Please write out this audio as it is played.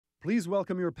Please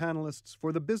welcome your panelists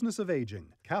for The Business of Aging,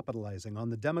 Capitalizing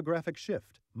on the Demographic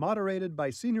Shift, moderated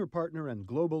by Senior Partner and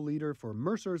Global Leader for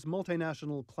Mercer's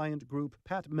Multinational Client Group,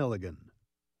 Pat Milligan.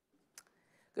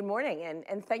 Good morning,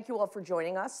 and thank you all for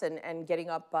joining us and getting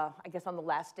up, I guess, on the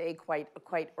last day quite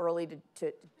early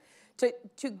to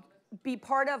be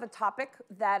part of a topic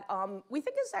that we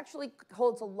think actually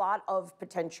holds a lot of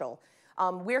potential.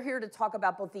 We're here to talk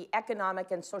about both the economic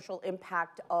and social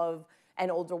impact of an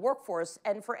older workforce.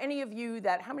 And for any of you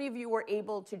how many of you were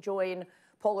able to join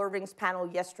Paul Irving's panel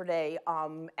yesterday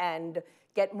and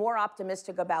get more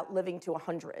optimistic about living to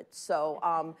 100?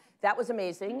 So that was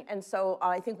amazing. And so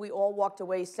I think we all walked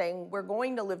away saying we're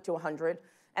going to live to 100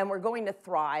 and we're going to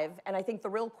thrive. And I think the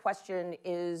real question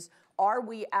is, are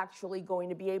we actually going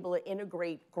to be able to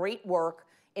integrate great work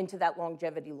into that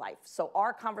longevity life? So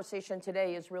our conversation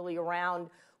today is really around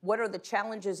what are the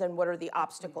challenges and what are the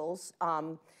obstacles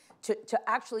to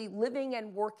actually living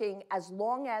and working as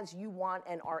long as you want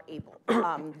and are able.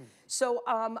 So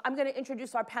I'm going to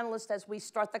introduce our panelists as we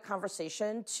start the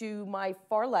conversation. To my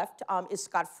far left is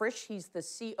Scott Frisch. He's the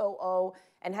COO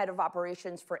and head of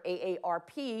operations for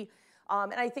AARP.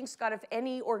 And I think, Scott, if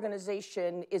any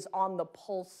organization is on the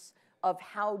pulse of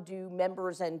how do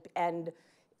members and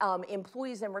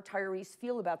employees and retirees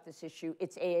feel about this issue,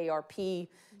 it's AARP,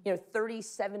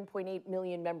 37.8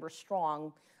 million members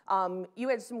strong. You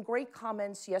had some great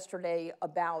comments yesterday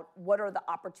about what are the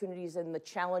opportunities and the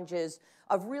challenges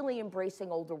of really embracing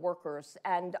older workers.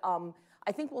 And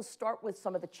I think we'll start with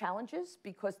some of the challenges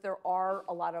because there are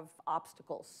a lot of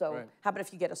obstacles. So right. How about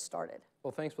if you get us started?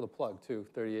 Well, thanks for the plug, too,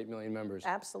 38 million members.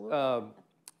 Absolutely.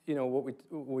 What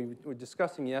we were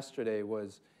discussing yesterday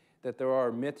was that there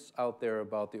are myths out there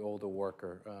about the older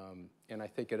worker, and I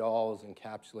think it all is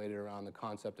encapsulated around the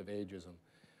concept of ageism.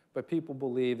 But people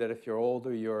believe that if you're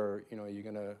older, you're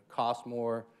going to cost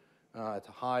more to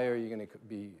hire. You're going to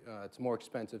be it's more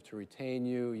expensive to retain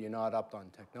you. You're not up on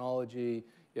technology.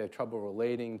 You have trouble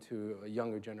relating to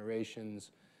younger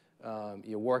generations.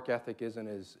 Your work ethic isn't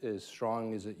as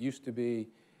strong as it used to be.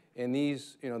 And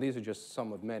these are just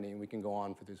some of many, and we can go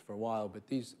on for this for a while. But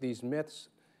these myths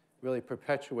really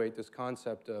perpetuate this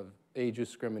concept of age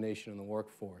discrimination in the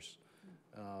workforce,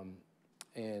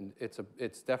 and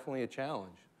it's definitely a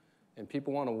challenge. And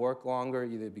people want to work longer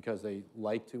either because they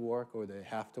like to work or they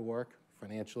have to work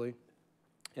financially.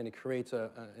 And it creates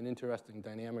an interesting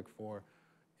dynamic for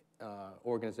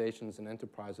organizations and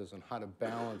enterprises on how to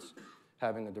balance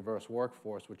having a diverse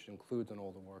workforce, which includes an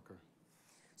older worker.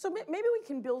 So maybe we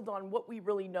can build on what we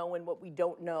really know and what we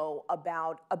don't know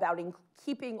about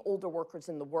keeping older workers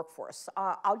in the workforce.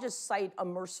 I'll just cite a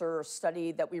Mercer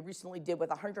study that we recently did with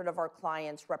 100 of our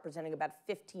clients representing about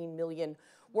 15 million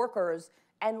workers.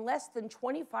 And less than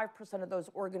 25% of those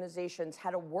organizations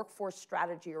had a workforce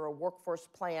strategy or a workforce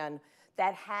plan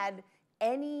that had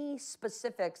any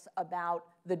specifics about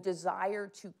the desire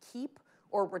to keep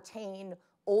or retain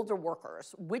older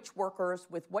workers, which workers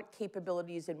with what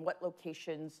capabilities in what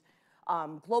locations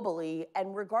globally,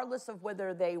 and regardless of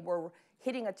whether they were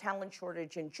hitting a talent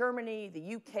shortage in Germany,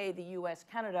 the UK, the US,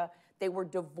 Canada, they were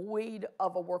devoid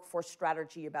of a workforce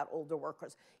strategy about older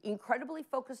workers. Incredibly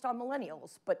focused on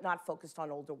millennials, but not focused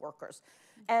on older workers.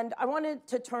 And I wanted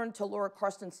to turn to Laura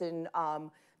Carstensen,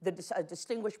 a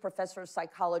distinguished professor of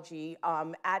psychology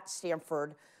at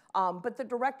Stanford, but the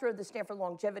director of the Stanford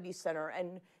Longevity Center.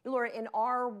 And Laura, in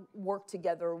our work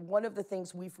together, one of the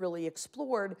things we've really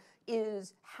explored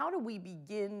is how do we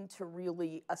begin to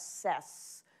really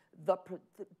assess the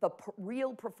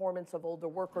real performance of older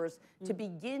workers to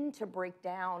begin to break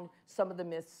down some of the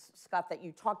myths, Scott, that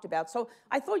you talked about. So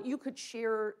I thought you could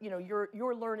share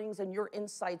your learnings and your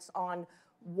insights on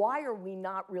why are we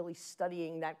not really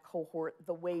studying that cohort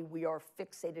the way we are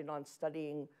fixated on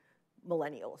studying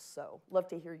millennials. So love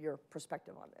to hear your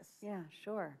perspective on this. Yeah,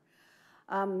 sure.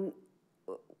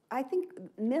 I think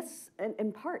myths,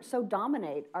 in part, so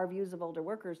dominate our views of older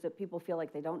workers that people feel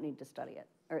like they don't need to study it.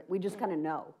 Or we just kind of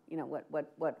know,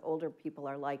 what older people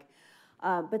are like.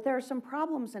 But there are some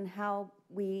problems in how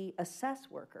we assess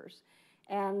workers.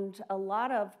 And a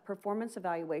lot of performance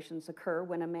evaluations occur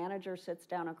when a manager sits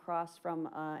down across from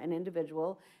an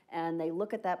individual and they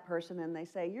look at that person and they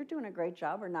say, you're doing a great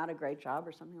job or not a great job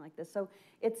or something like this. So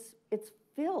it's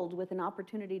filled with an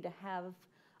opportunity to have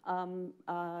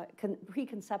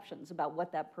preconceptions about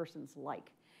what that person's like.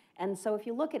 And so if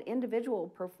you look at individual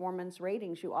performance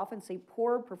ratings, you often see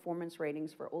poorer performance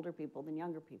ratings for older people than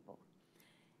younger people.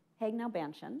 Hagnow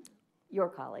Banshin, your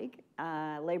colleague,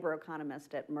 labor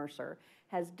economist at Mercer,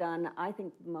 has done, I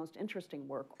think, the most interesting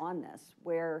work on this,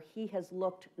 where he has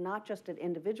looked not just at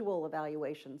individual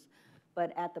evaluations,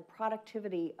 but at the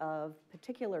productivity of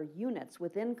particular units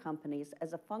within companies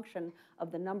as a function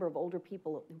of the number of older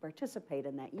people who participate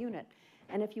in that unit.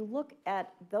 And if you look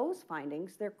at those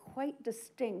findings, they're quite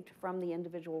distinct from the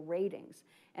individual ratings.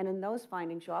 And in those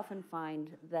findings, you often find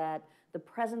that the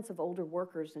presence of older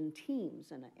workers in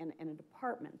teams, in a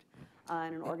department, in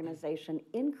an organization,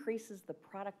 increases the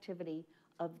productivity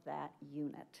of that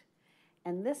unit.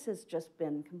 And this has just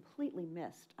been completely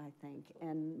missed, I think,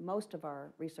 in most of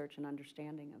our research and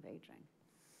understanding of aging.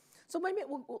 So maybe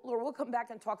we'll come back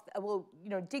and talk. We'll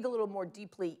dig a little more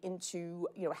deeply into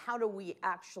how do we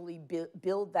actually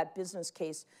build that business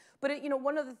case. But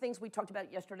one of the things we talked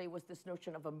about yesterday was this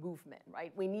notion of a movement,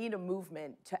 right? We need a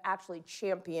movement to actually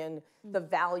champion the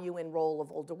value and role of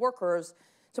older workers.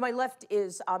 To my left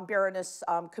is Baroness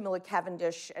Camilla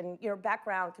Cavendish, and your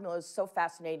background, Camilla, is so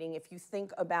fascinating. If you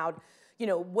think about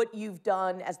what you've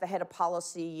done as the head of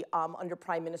policy under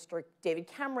Prime Minister David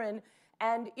Cameron.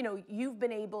 And you've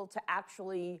been able to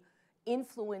actually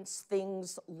influence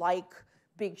things like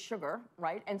Big Sugar,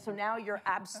 right? And so now you're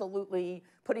absolutely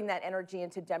putting that energy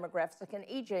into demographic and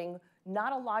aging.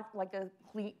 Not a lot like a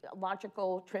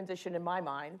logical transition in my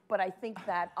mind, but I think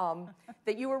that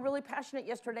that you were really passionate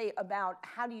yesterday about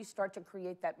how do you start to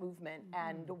create that movement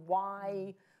and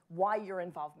why your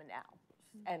involvement now.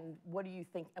 And what do you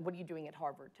think, and what are you doing at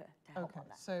Harvard to help on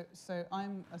that? So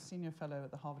I'm a senior fellow at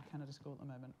the Harvard Kennedy School at the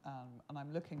moment, and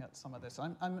I'm looking at some of this.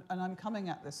 I'm coming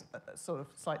at this sort of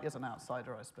slightly as an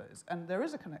outsider, I suppose. And there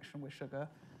is a connection with sugar.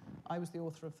 I was the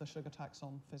author of the sugar tax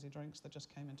on fizzy drinks that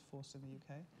just came into force in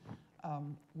the UK,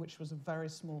 which was a very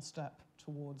small step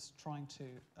towards trying to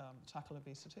tackle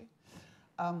obesity.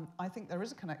 I think there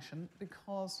is a connection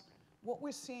because what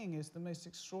we're seeing is the most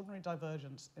extraordinary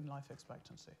divergence in life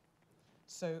expectancy.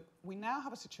 So we now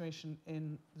have a situation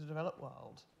in the developed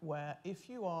world where if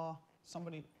you are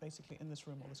somebody basically in this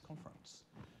room or this conference,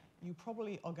 you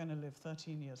probably are going to live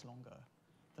 13 years longer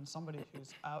than somebody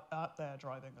who's out there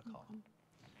driving a car.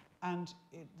 And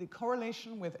the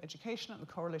correlation with education and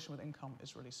the correlation with income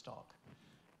is really stark.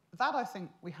 That, I think,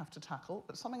 we have to tackle,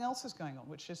 but something else is going on,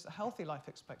 which is that healthy life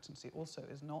expectancy also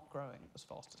is not growing as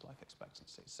fast as life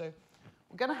expectancy. So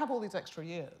we're going to have all these extra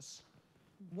years.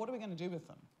 What are we going to do with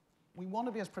them? We want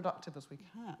to be as productive as we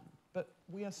can, but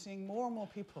we are seeing more and more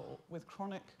people with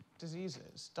chronic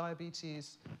diseases,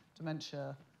 diabetes,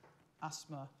 dementia,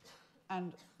 asthma,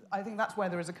 and I think that's where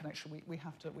there is a connection. We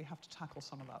have to tackle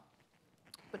some of that.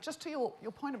 But just to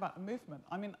your point about the movement,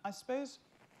 I mean, I suppose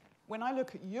when I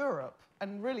look at Europe,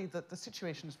 and really the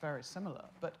situation is very similar,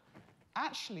 but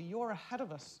actually you're ahead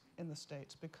of us in the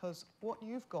States because what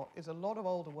you've got is a lot of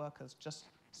older workers just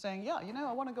saying, yeah,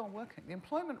 I want to go on working. The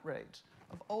employment rate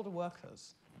of older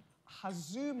workers has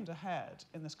zoomed ahead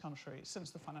in this country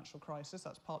since the financial crisis.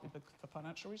 That's partly for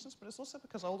financial reasons, but it's also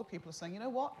because older people are saying, you know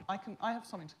what, I have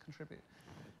something to contribute.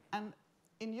 And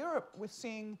in Europe, we're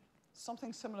seeing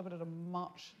something similar, but at a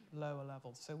much lower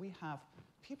level. So we have,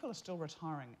 people are still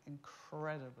retiring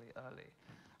incredibly early.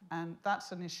 And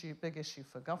that's an issue, big issue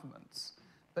for governments.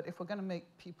 But if we're going to make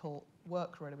people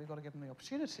work ready, we've got to give them the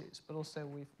opportunities, but also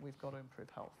we've got to improve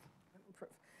health.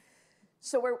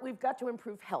 So we've got to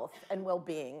improve health and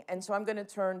well-being. And so I'm going to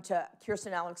turn to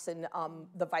Kirsten Axelsen,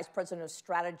 the Vice President of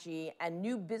Strategy and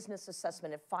New Business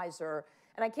Assessment at Pfizer.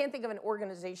 And I can't think of an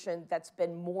organization that's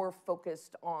been more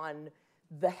focused on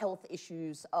the health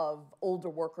issues of older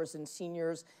workers and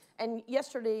seniors. And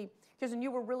yesterday, Kirsten, you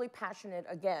were really passionate,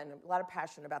 again, a lot of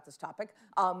passion about this topic,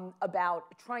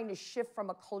 about trying to shift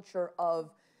from a culture of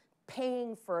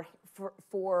paying for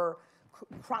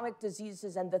chronic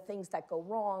diseases and the things that go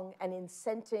wrong, and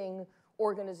incenting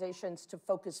organizations to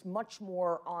focus much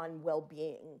more on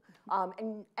well-being.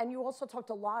 And you also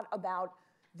talked a lot about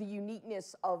the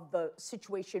uniqueness of the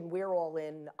situation we're all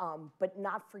in, but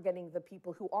not forgetting the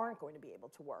people who aren't going to be able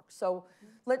to work. So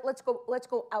let's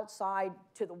go outside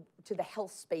to the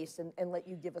health space and let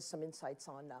you give us some insights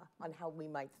on how we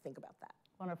might think about that.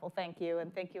 Wonderful, thank you,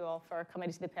 and thank you all for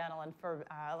coming to the panel and for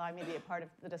allowing me to be a part of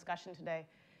the discussion today.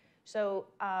 So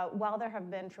while there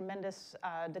have been tremendous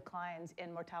declines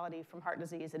in mortality from heart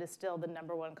disease, it is still the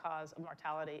 #1 cause of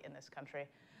mortality in this country.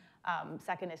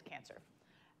 Second is cancer.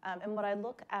 And when I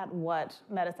look at what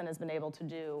medicine has been able to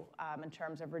do in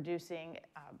terms of reducing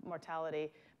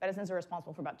mortality, medicines are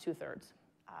responsible for about 2/3.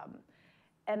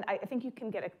 And I think you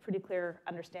can get a pretty clear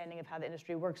understanding of how the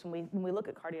industry works when we look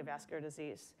at cardiovascular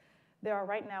disease. There are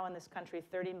right now in this country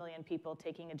 30 million people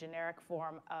taking a generic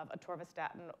form of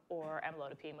atorvastatin or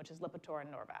amlodipine, which is Lipitor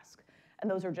and Norvasc. And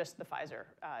those are just the Pfizer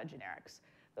generics.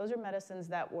 Those are medicines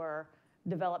that were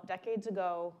developed decades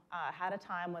ago, had a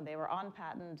time when they were on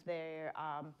patent. They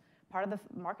part of the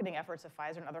marketing efforts of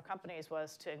Pfizer and other companies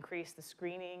was to increase the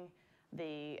screening,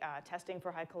 the testing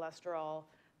for high cholesterol,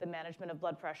 the management of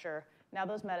blood pressure. Now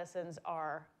those medicines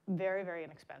are very, very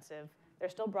inexpensive. They're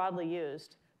still broadly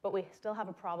used, but we still have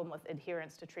a problem with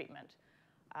adherence to treatment.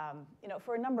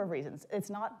 For a number of reasons. It's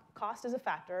not, cost is a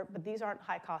factor, but these aren't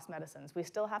high-cost medicines. We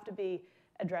still have to be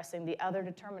addressing the other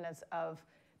determinants of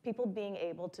people being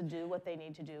able to do what they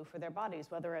need to do for their bodies,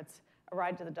 whether it's a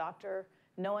ride to the doctor,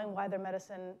 knowing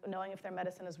if their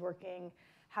medicine is working,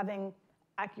 having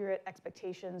accurate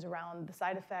expectations around the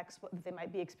side effects, what they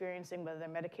might be experiencing, whether they're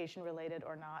medication-related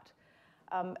or not.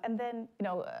 And then,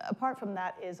 apart from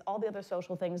that is all the other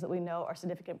social things that we know are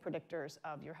significant predictors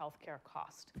of your healthcare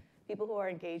cost. People who are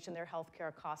engaged in their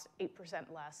healthcare cost 8%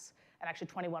 less, and actually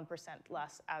 21%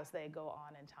 less as they go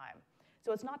on in time.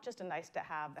 So it's not just a nice to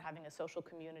have, but having a social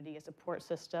community, a support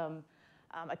system,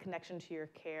 a connection to your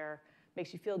care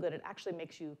makes you feel good. It actually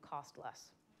makes you cost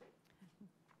less.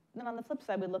 Then on the flip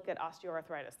side, we look at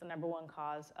osteoarthritis, the #1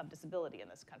 cause of disability in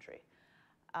this country.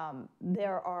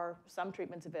 There are some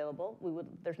treatments available.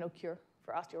 There's no cure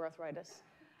for osteoarthritis.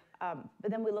 But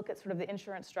then we look at sort of the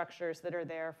insurance structures that are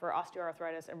there for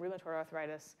osteoarthritis and rheumatoid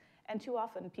arthritis, and too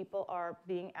often people are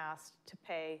being asked to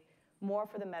pay more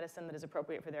for the medicine that is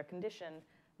appropriate for their condition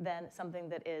than something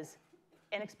that is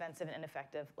inexpensive and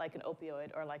ineffective, like an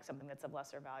opioid or like something that's of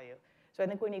lesser value. So I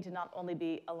think we need to not only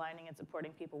be aligning and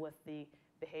supporting people with the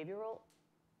behavioral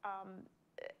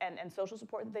and social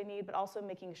support that they need, but also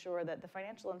making sure that the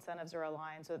financial incentives are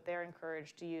aligned so that they're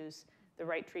encouraged to use the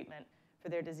right treatment for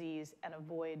their disease and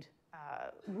avoid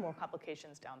more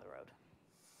complications down the road.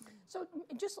 So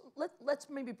just let's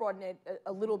maybe broaden it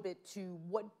a little bit to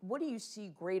what do you see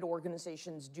great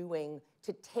organizations doing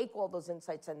to take all those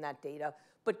insights and that data,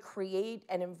 but create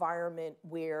an environment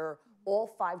where all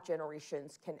 5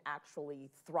 generations can actually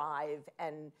thrive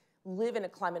and live in a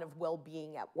climate of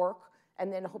well-being at work?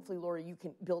 And then hopefully, Laura, you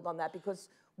can build on that, because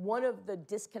one of the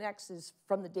disconnects is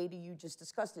from the data you just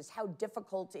discussed is how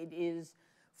difficult it is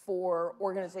for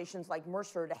organizations like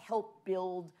Mercer to help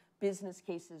build business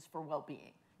cases for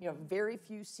well-being. Very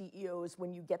few CEOs,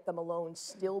 when you get them alone,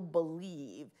 still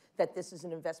believe that this is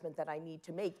an investment that I need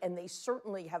to make. And they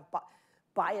certainly have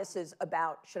biases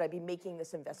about, should I be making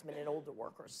this investment in older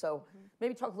workers? So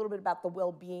maybe talk a little bit about the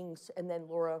well-being, and then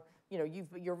Laura,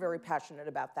 you're very passionate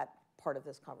about that part of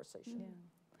this conversation.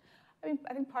 Yeah.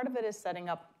 I think part of it is setting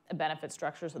up a benefit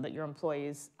structure so that your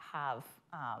employees have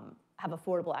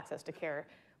affordable access to care.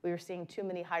 We are seeing too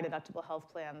many high deductible health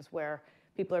plans where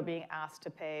people are being asked to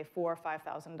pay $4,000 or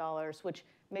 $5,000, which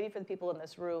maybe for the people in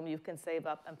this room, you can save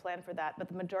up and plan for that. But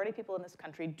the majority of people in this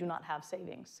country do not have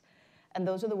savings. And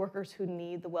those are the workers who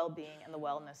need the well-being and the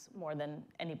wellness more than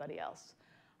anybody else.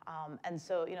 And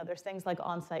so, there's things like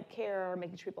on-site care,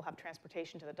 making sure people have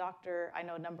transportation to the doctor. I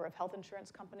know a number of health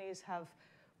insurance companies have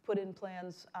put in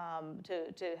plans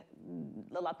to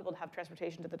allow people to have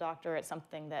transportation to the doctor. It's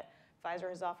something that Pfizer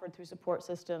has offered through support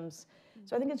systems.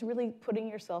 So I think it's really putting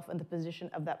yourself in the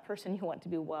position of that person you want to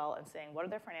be well and saying, what are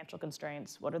their financial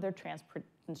constraints? What are their transport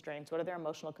constraints? What are their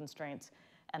emotional constraints?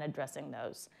 And addressing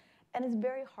those. And it's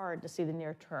very hard to see the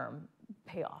near-term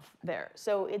payoff there.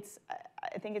 So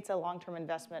I think it's a long-term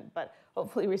investment, but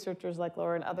hopefully researchers like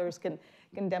Laura and others can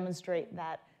demonstrate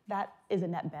that that is a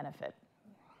net benefit.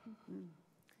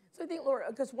 So I think, Laura,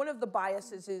 because one of the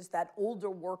biases is that older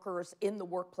workers in the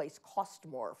workplace cost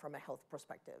more from a health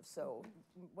perspective. So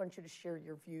I want you to share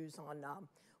your views on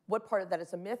what part of that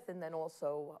is a myth, and then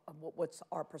also what's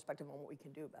our perspective on what we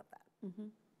can do about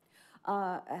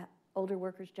that. Older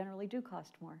workers generally do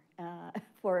cost more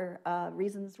for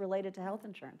reasons related to health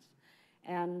insurance.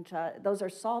 And those are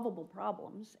solvable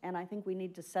problems, and I think we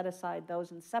need to set aside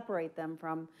those and separate them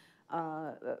from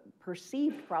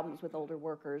perceived problems with older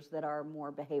workers that are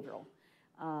more behavioral.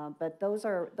 But those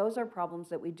are problems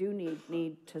that we do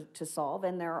need to solve,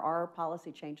 and there are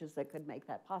policy changes that could make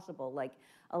that possible, like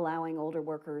allowing older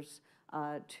workers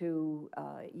to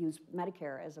use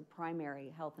Medicare as a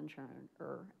primary health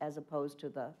insurer as opposed to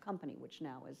the company, which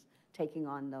now is taking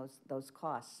on those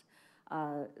costs.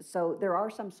 So there are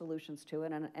some solutions to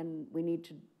it, and we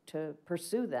need to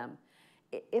pursue them.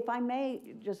 If I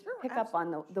may just pick up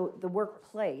on the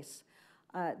workplace,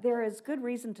 there is good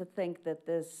reason to think that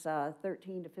this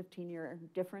 13 to 15-year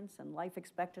difference in life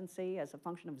expectancy as a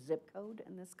function of zip code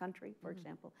in this country, for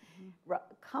example,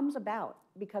 comes about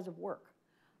because of work.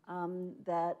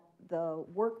 That the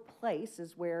workplace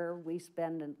is where we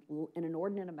spend an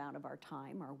inordinate amount of our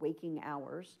time, our waking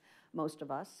hours, most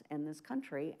of us in this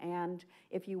country. And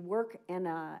if you work in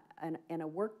a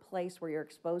workplace where you're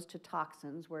exposed to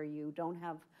toxins, where you don't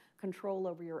have control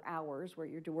over your hours, where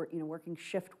you're working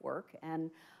shift work,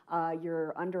 and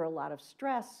you're under a lot of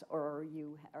stress, or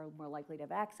you are more likely to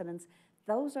have accidents.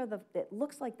 It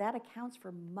looks like that accounts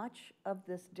for much of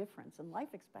this difference in life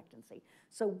expectancy.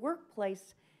 So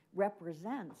workplace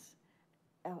represents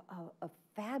a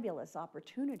fabulous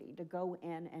opportunity to go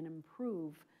in and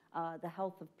improve the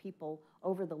health of people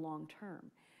over the long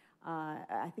term.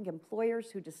 I think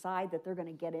employers who decide that they're going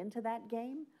to get into that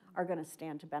game are going to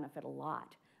stand to benefit a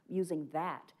lot, using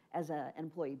that as an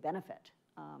employee benefit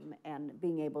and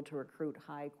being able to recruit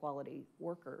high-quality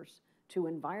workers to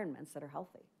environments that are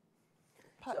healthy.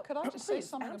 Pat, could I just say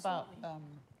something absolutely.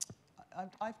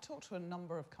 about, I've talked to a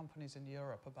number of companies in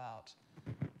Europe about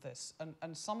this,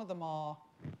 and some of them are,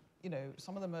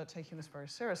 some of them are taking this very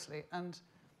seriously, and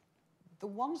the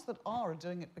ones that are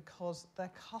doing it because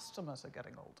their customers are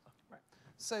getting older. Right.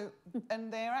 So,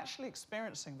 and they're actually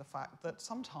experiencing the fact that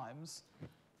sometimes,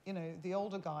 the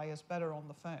older guy is better on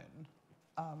the phone.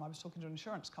 I was talking to an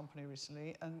insurance company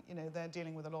recently, and they're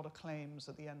dealing with a lot of claims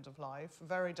at the end of life,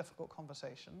 very difficult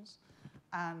conversations,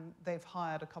 and they've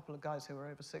hired a couple of guys who are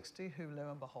over 60 who,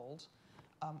 lo and behold,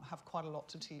 have quite a lot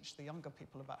to teach the younger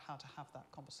people about how to have that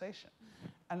conversation.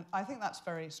 And I think that's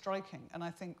very striking, and I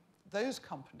think those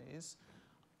companies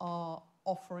are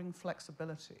offering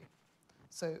flexibility.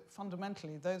 So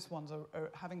fundamentally, those ones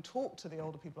are having talked to the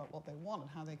older people about what they want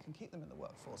and how they can keep them in the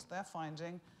workforce. They're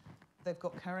finding they've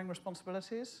got caring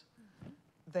responsibilities.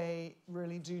 They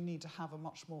really do need to have a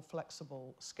much more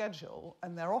flexible schedule,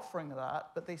 and they're offering that,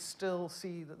 but they still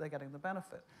see that they're getting the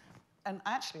benefit. And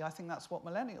actually, I think that's what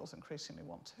millennials increasingly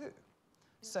want too.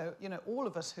 So, all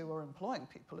of us who are employing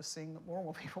people are seeing that more and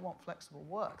more people want flexible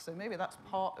work. So maybe that's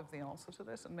part of the answer to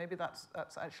this, and maybe that's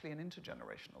actually an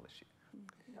intergenerational issue.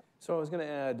 So I was going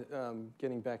to add,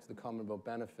 getting back to the comment about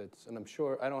benefits, and I'm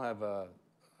sure, I don't have a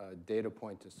data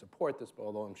point to support this, but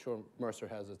although I'm sure Mercer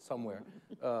has it somewhere.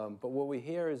 But what we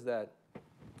hear is that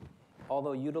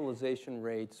although utilization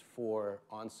rates for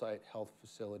on-site health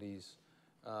facilities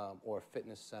or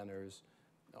fitness centers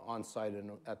on-site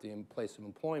and at the place of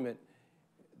employment,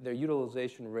 their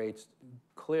utilization rates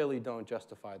clearly don't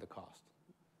justify the cost.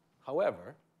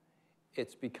 However,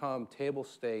 it's become table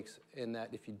stakes in that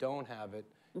if you don't have it,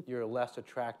 you're less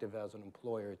attractive as an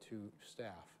employer to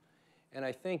staff. And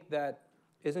I think that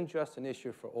isn't just an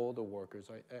issue for older workers.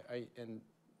 And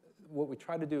what we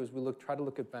try to do is we try to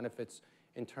look at benefits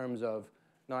in terms of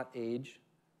not age,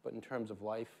 but in terms of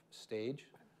life stage.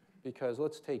 Because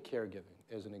let's take caregiving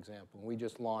as an example. We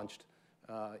just launched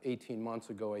 18 months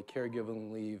ago a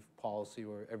caregiving leave policy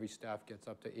where every staff gets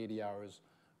up to 80 hours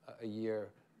a year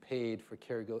paid for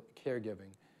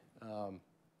caregiving.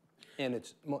 And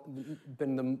it's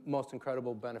been the most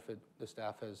incredible benefit the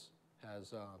staff has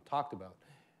talked about.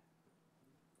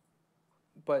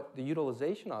 But the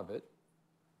utilization of it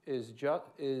is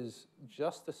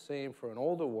just the same for an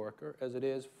older worker as it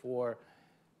is for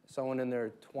someone in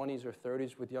their 20s or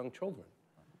 30s with young children.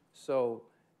 So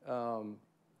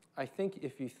I think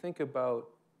if you think about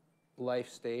life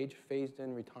stage,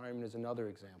 phased-in retirement is another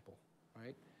example,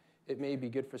 right? It may be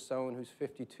good for someone who's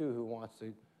 52 who wants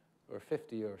to, or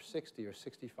 50 or 60 or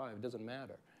 65, it doesn't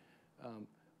matter.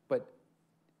 But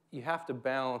you have to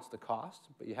balance the cost,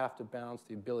 but you have to balance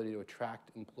the ability to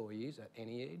attract employees at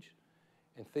any age.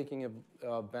 And thinking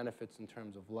of benefits in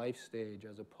terms of life stage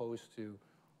as opposed to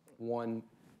one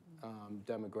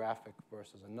demographic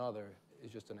versus another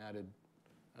is just an added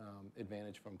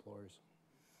advantage for employers.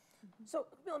 So,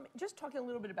 Camilla, just talking a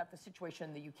little bit about the situation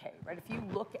in the UK, right? If you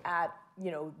look at,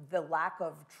 the lack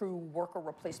of true worker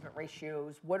replacement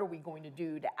ratios, what are we going to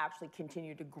do to actually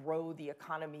continue to grow the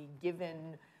economy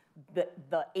given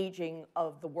the aging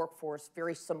of the workforce,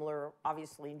 very similar,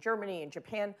 obviously, in Germany and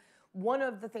Japan? One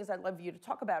of the things I'd love you to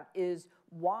talk about is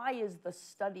why is the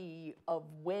study of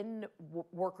when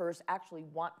workers actually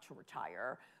want to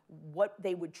retire, what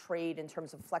they would trade in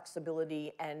terms of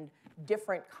flexibility and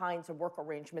different kinds of work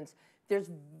arrangements. There's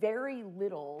very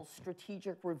little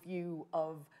strategic review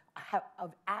of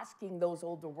asking those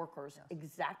older workers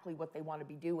exactly what they want to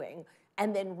be doing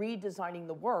and then redesigning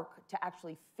the work to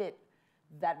actually fit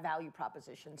that value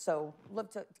proposition. So I'd love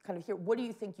to kind of hear, what do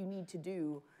you think you need to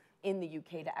do in the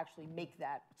UK to actually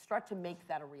start to make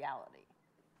that a reality?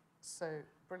 So,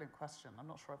 brilliant question. I'm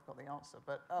not sure I've got the answer,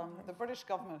 but the British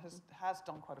government has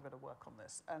done quite a bit of work on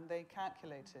this, and they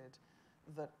calculated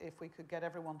that if we could get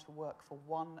everyone to work for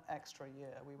 1 extra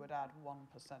year, we would add 1%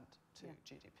 to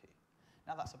GDP.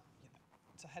 Now that's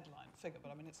it's a headline figure,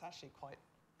 but I mean it's actually quite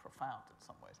profound in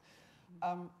some ways.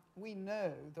 We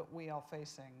know that we are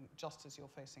facing, just as you're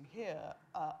facing here,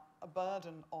 a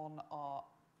burden on our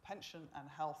pension and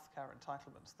healthcare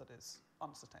entitlements that is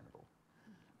unsustainable.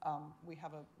 We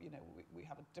have a, we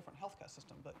have a different healthcare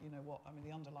system, but you know what? I mean,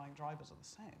 the underlying drivers are the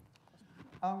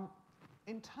same.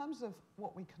 In terms of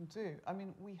what we can do, I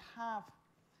mean,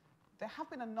 there have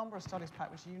been a number of studies,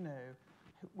 Pat, which you know,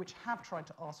 which have tried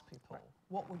to ask people,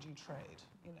 what would you trade?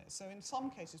 You know, so in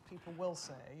some cases, people will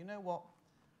say, you know what?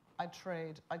 I'd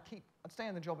stay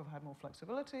in the job if I had more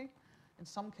flexibility. In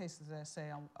some cases, they say,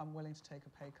 I'm willing to take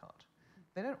a pay cut.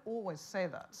 They don't always say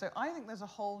that. So I think there's a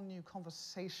whole new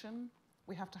conversation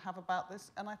we have to have about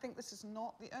this. And I think this is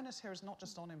not, the onus here is not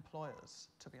just on employers,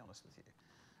 to be honest with you.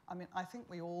 I mean, I think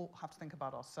we all have to think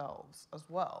about ourselves as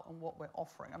well and what we're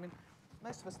offering. I mean,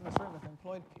 most of us in this room have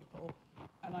employed people,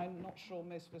 and I'm not sure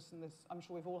most of us in this, I'm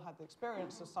sure we've all had the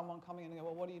experience of someone coming in and go,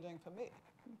 well, what are you doing for me?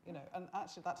 You know, and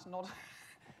actually that's not,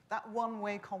 that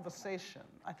one-way conversation,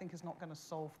 I think, is not going to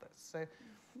solve this. So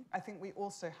I think we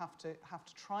also have to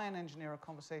try and engineer a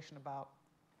conversation about,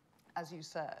 as you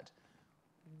said,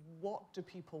 what do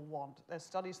people want? There's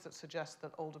studies that suggest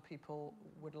that older people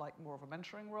would like more of a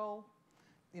mentoring role.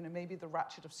 You know, maybe the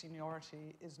ratchet of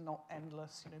seniority is not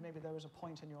endless. You know, maybe there is a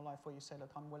point in your life where you say, look,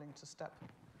 I'm willing to step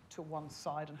to one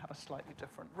side and have a slightly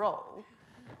different role.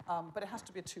 But it has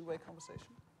to be a two-way conversation.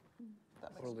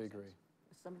 That makes Totally sense. agree.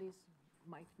 Is somebody's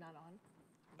mic not on?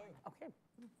 Oh. Okay.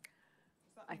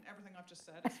 Does that mean everything I've just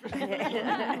said? It's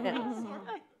really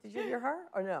sorry. Did you hear her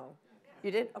or no?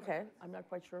 You did? Okay. I'm not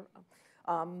quite sure.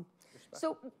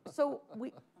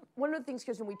 One of the things,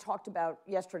 Kirsten, we talked about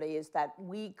yesterday is that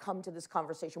we come to this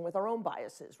conversation with our own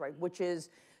biases, right? Which is,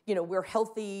 you know, we're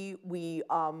healthy. We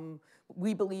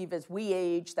believe as we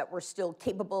age that we're still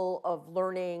capable of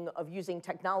learning, of using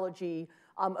technology,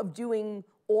 of doing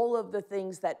all of the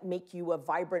things that make you a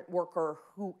vibrant worker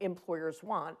who employers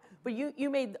want. But you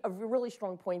made a really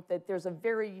strong point that there's a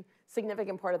very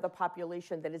significant part of the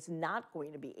population that is not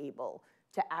going to be able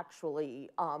to actually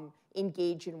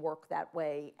engage in work that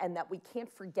way, and that we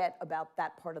can't forget about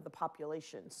that part of the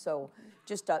population. So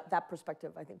just that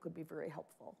perspective, I think, could be very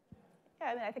helpful. Yeah,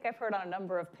 I mean, I think I've heard on a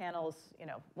number of panels, you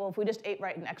know, well, if we just ate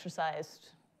right and exercised,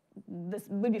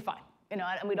 we'd be fine. You know,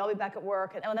 and we'd all be back at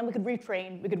work, and then we could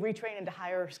retrain into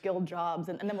higher skilled jobs,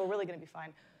 and then we're really gonna be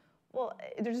fine. Well,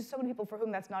 there's just so many people for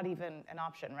whom that's not even an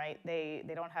option, right? They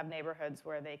don't have neighborhoods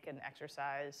where they can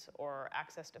exercise or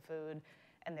access to food,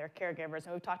 and they're caregivers.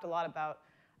 And we've talked a lot about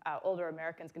older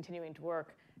Americans continuing to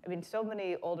work. I mean, so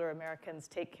many older Americans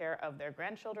take care of their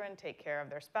grandchildren, take care of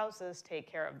their spouses, take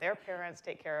care of their parents,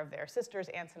 take care of their sisters,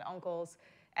 aunts, and uncles,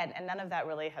 and none of that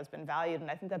really has been valued.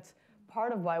 And I think that's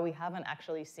part of why we haven't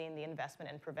actually seen the investment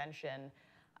in prevention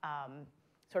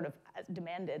sort of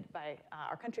demanded by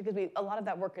our country, because a lot of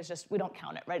that work is just, we don't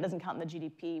count it, right? It doesn't count in the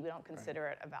GDP. We don't consider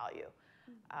it a value.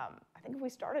 I think if we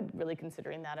started really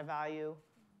considering that a value,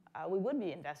 we would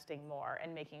be investing more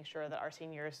in making sure that our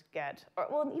seniors get,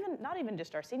 not even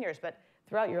just our seniors, but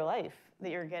throughout your life, that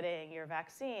you're getting your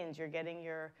vaccines, you're getting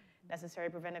your necessary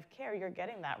preventive care, you're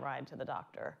getting that ride to the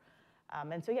doctor.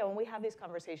 And so, yeah, when we have these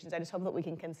conversations, I just hope that we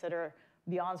can consider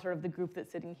beyond sort of the group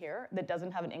that's sitting here that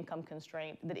doesn't have an income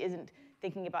constraint, that isn't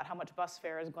thinking about how much bus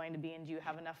fare is going to be and do you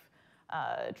have enough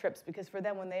trips. Because for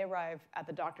them, when they arrive at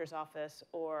the doctor's office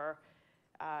or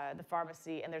the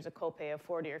pharmacy and there's a copay of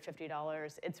 $40 or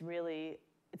 $50,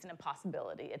 it's an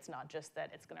impossibility. It's not just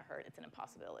that it's gonna hurt, it's an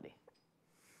impossibility.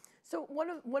 So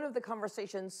one of the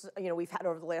conversations we've had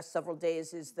over the last several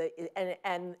days is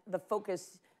and the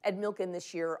focus at Milligan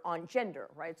this year on gender,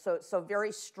 right? So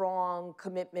very strong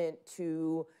commitment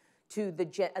to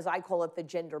the, as I call it, the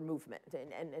gender movement.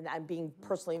 And I'm being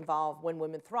personally involved when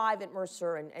Women Thrive at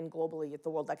Mercer and globally at the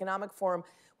World Economic Forum.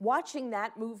 Watching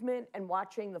that movement and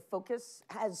watching the focus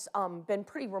has been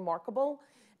pretty remarkable.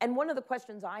 And one of the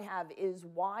questions I have is,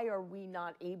 why are we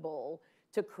not able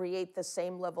to create the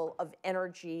same level of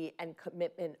energy and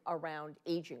commitment around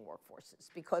aging workforces?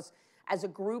 Because as a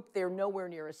group, they're nowhere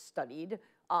near as studied.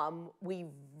 We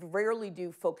rarely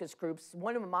do focus groups.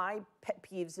 One of my pet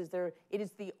peeves is it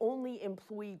is the only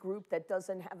employee group that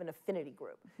doesn't have an affinity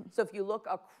group. So if you look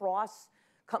across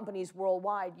companies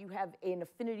worldwide, you have an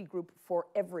affinity group for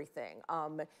everything.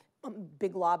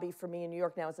 Big lobby for me in New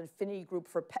York now is an affinity group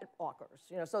for pet walkers.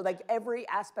 So like every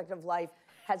aspect of life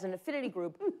has an affinity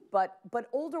group, but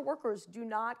older workers do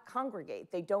not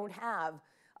congregate. They don't have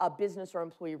a business or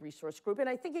employee resource group. And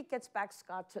I think it gets back,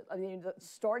 Scott, to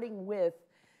starting with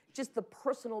just the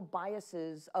personal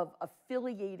biases of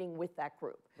affiliating with that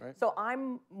group. Right. So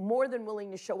I'm more than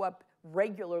willing to show up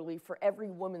regularly for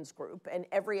every women's group and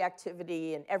every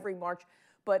activity and every march,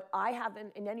 but I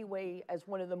haven't in any way, as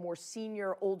one of the more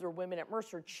senior older women at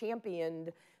Mercer,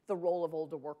 championed the role of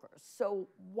older workers. So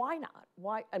why not?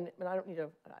 Why? And I don't need to.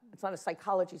 It's not a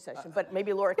psychology session, but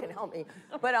maybe Laura can help me.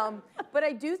 But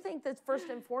I do think that first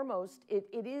and foremost,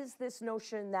 it is this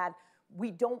notion that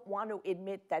we don't want to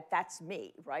admit that that's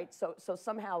me, right? So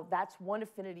somehow that's one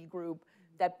affinity group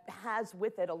that has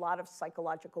with it a lot of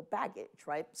psychological baggage,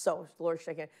 right? So Laura's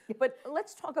shaking. But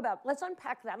let's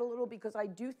unpack that a little, because I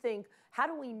do think, how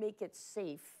do we make it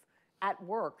safe at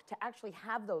work to actually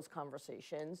have those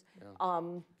conversations?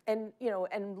 And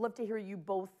love to hear you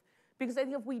both, because I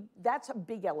think that's a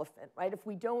big elephant, right? If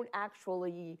we don't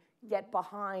actually get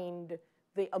behind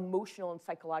the emotional and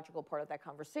psychological part of that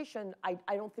conversation, I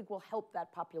don't think we'll help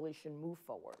that population move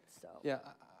forward. So yeah,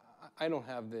 I don't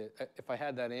have if I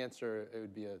had that answer, it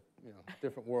would be a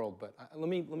different world. But let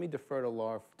me defer to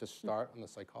Laura to start on the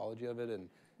psychology of it, and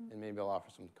maybe I'll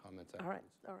offer some comments afterwards.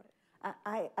 All right.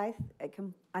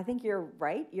 I think you're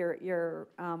right. You're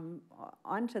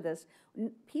onto this.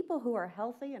 People who are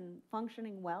healthy and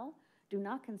functioning well do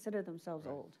not consider themselves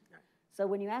old. So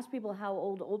when you ask people how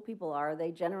old people are,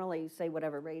 they generally say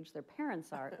whatever age their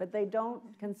parents are, but they don't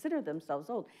consider themselves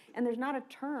old. And there's not a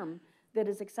term that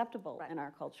is acceptable in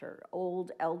our culture.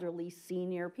 Old, elderly,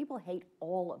 senior. People hate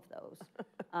all of those.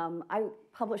 I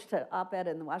published an op-ed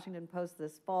in the Washington Post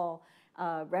this fall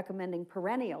recommending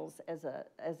perennials as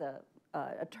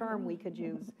a term we could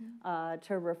use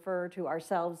to refer to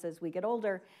ourselves as we get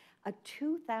older.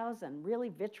 2,000 really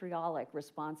vitriolic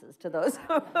responses to those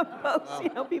folks.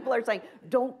 People are saying,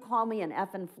 "Don't call me an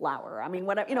effing flower." I mean,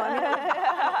 whatever.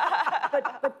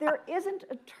 But there isn't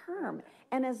a term,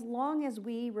 and as long as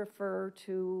we refer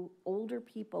to older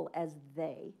people as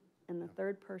they in the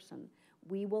third person,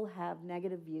 we will have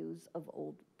negative views of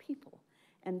old people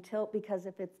because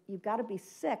you've got to be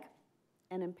sick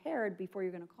and impaired before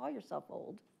you're going to call yourself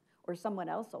old or someone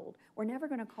else old. We're never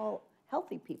going to call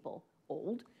healthy people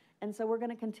old. And so we're going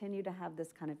to continue to have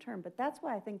this kind of term. But that's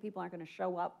why I think people aren't going to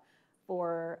show up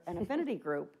for an affinity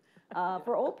group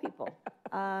for old people,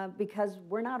 because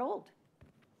we're not old.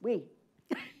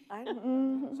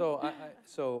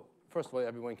 So first of all,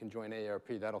 everyone can join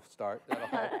AARP. That'll start. That'll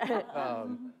help.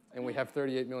 And we have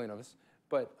 38 million of us.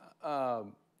 But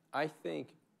I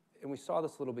think, and we saw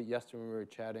this a little bit yesterday when we were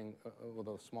chatting with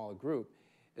a smaller group,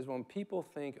 is when people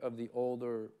think of the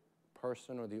older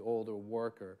person or the older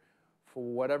worker, for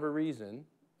whatever reason,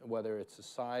 whether it's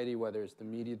society, whether it's the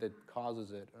media that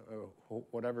causes it, or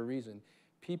whatever reason,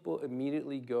 people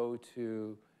immediately go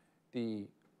to the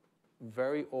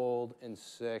very old and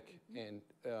sick and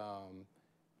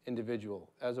individual,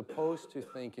 as opposed to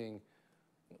thinking,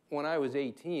 when I was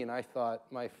 18, I thought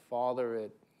my father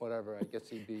at whatever, I guess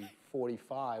he'd be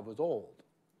 45, was old.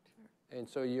 Sure. And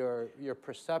so your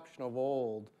perception of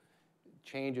old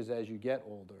changes as you get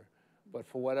older. But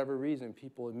for whatever reason,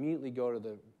 people immediately go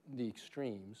to the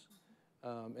extremes,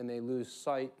 and they lose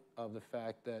sight of the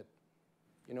fact that,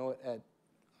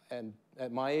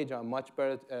 at my age, I'm much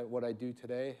better at what I do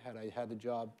today had I had the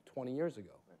job 20 years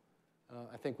ago.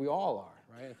 I think we all are,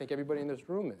 right? I think everybody in this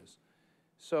room is.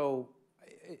 So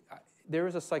there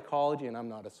is a psychology, and I'm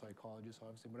not a psychologist,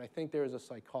 obviously, but I think there is a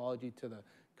psychology to the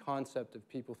concept of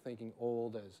people thinking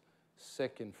old as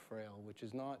sick and frail, which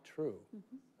is not true.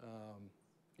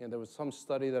 There was some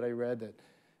study that I read that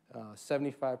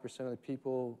 75% of the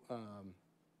people,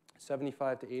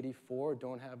 75 to 84,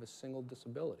 don't have a single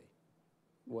disability,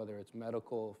 whether it's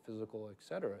medical, physical, et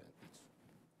cetera.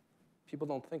 People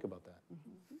don't think about that.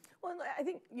 Well, I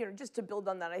think, just to build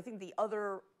on that, I think the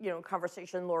other,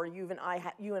 conversation, Laura, you and I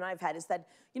have had is that,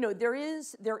 there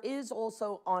is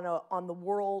also on the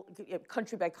world,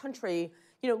 country by country,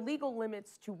 legal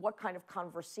limits to what kind of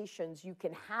conversations you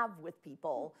can have with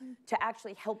people to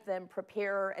actually help them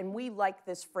prepare. And we like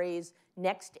this phrase,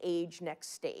 next age,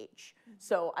 next stage.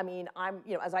 So, I mean,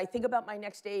 as I think about my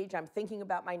next stage, I'm thinking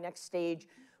about my next stage.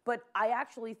 But I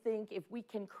actually think if we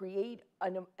can create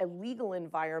a legal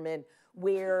environment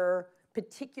where,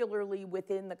 particularly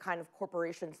within the kind of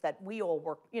corporations that we all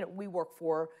work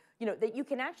for, that you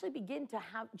can actually begin to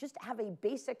have a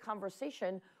basic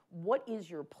conversation. What is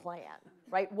your plan,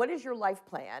 right? What is your life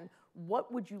plan?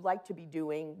 What would you like to be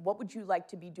doing? What would you like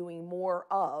to be doing more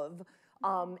of?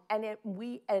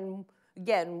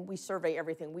 Again, we survey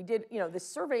everything. We did, this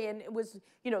survey, and it was,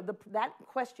 that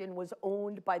question was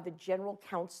owned by the general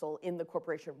counsel in the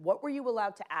corporation. What were you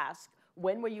allowed to ask?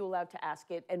 When were you allowed to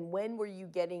ask it? And when were you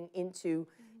getting into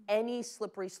any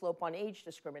slippery slope on age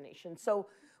discrimination? So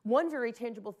one very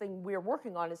tangible thing we're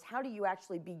working on is how do you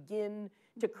actually begin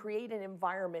to create an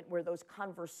environment where those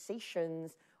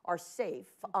conversations are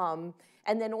safe? And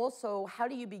then also, how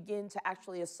do you begin to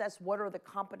actually assess what are the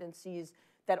competencies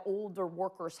that older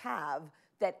workers have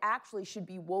that actually should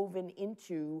be woven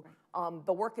into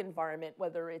the work environment,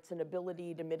 whether it's an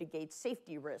ability to mitigate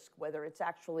safety risk, whether it's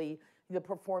actually the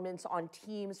performance on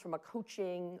teams from a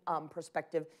coaching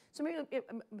perspective. So maybe,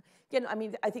 again, I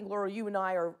mean, I think, Laura, you and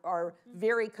I are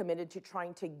very committed to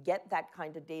trying to get that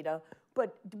kind of data,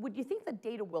 but would you think the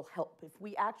data will help if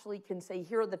we actually can say,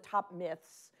 here are the top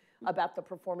myths about the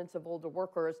performance of older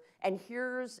workers, and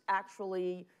here's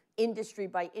actually industry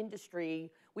by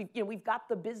industry. We've got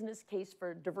the business case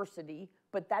for diversity,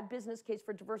 but that business case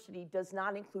for diversity does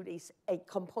not include a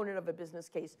component of a business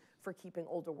case for keeping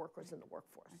older workers in the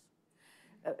workforce.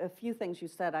 A few things you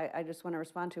said I just want to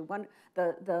respond to. One,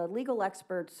 the legal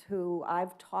experts who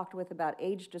I've talked with about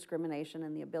age discrimination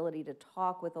and the ability to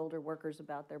talk with older workers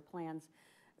about their plans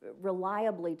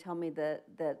reliably tell me that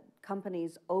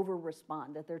companies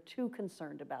over-respond, that they're too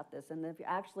concerned about this. And if you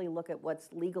actually look at what's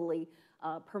legally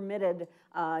permitted,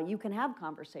 you can have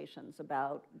conversations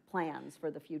about plans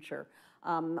for the future.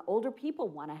 Older people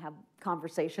want to have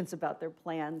conversations about their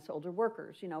plans, older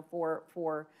workers,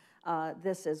 for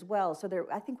this as well. So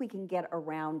I think we can get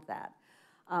around that.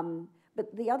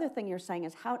 But the other thing you're saying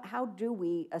is how do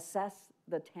we assess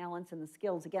the talents and the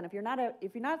skills? Again, if you're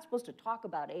not supposed to talk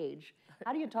about age,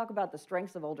 how do you talk about the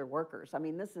strengths of older workers? I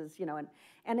mean, this is,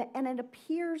 and it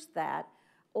appears that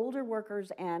older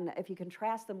workers, and if you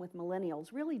contrast them with millennials,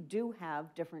 really do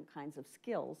have different kinds of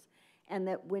skills. And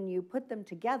that when you put them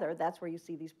together, that's where you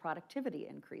see these productivity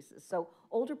increases. So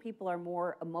older people are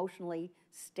more emotionally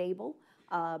stable,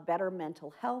 better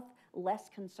mental health, less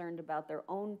concerned about their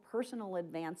own personal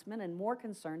advancement, and more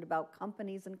concerned about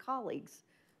companies and colleagues.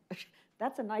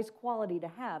 That's a nice quality to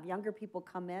have. Younger people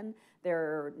come in,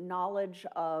 their knowledge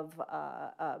of,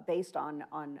 based on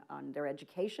their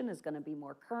education is going to be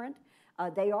more current.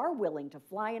 They are willing to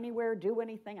fly anywhere, do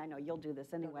anything. I know you'll do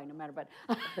this anyway, no matter, but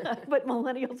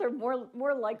millennials are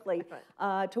more likely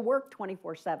to work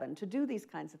 24/7, to do these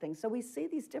kinds of things. So we see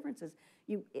these differences.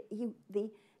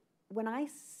 When I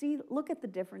look at the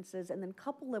differences and then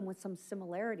couple them with some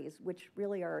similarities, which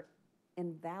really are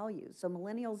in values. So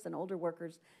millennials and older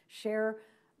workers share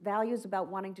values about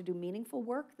wanting to do meaningful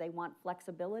work. They want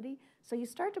flexibility. So you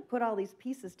start to put all these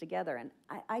pieces together. And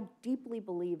I deeply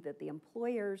believe that the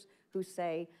employers who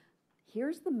say,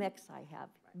 here's the mix I have,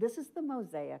 this is the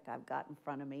mosaic I've got in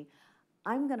front of me,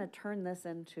 I'm going to turn this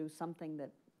into something that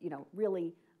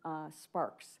really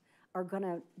sparks, are going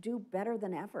to do better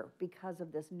than ever because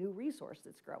of this new resource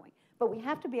that's growing. But we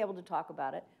have to be able to talk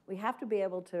about it. We have to be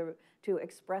able to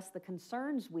express the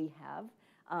concerns we have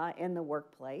in the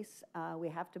workplace. We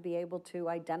have to be able to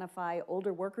identify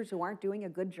older workers who aren't doing a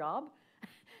good job,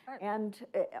 and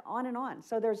on and on.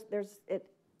 So there's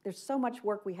so much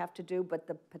work we have to do, but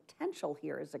the potential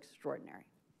here is extraordinary.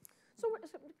 So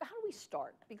how do we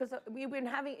start? Because we've been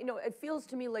having, it feels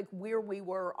to me like where we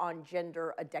were on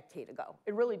gender a decade ago.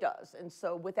 It really does. And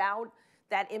so without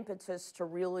that impetus to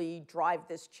really drive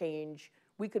this change,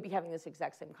 we could be having this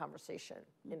exact same conversation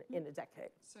in a decade.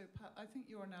 So Pat, I think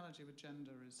your analogy with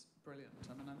gender is brilliant.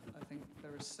 I mean, I think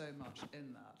there is so much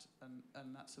in that,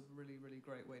 and that's a really, really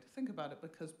great way to think about it,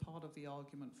 because part of the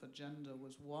argument for gender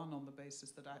was one on the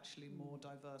basis that actually more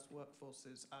diverse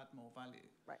workforces add more value.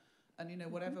 Right. And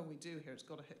whatever we do here, it's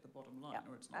got to hit the bottom line,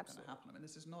 or it's not going to Absolutely. happen. I mean,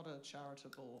 this is not a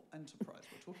charitable enterprise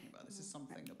we're talking about. This is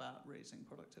something about raising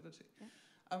productivity.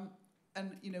 Yeah.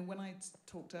 And when I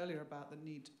talked earlier about the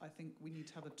need, I think we need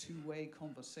to have a two-way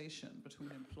conversation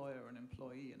between employer and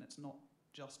employee, and it's not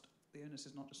just, the onus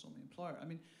is not just on the employer. I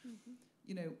mean,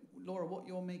 Laura, what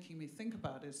you're making me think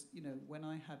about is, when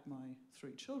I had my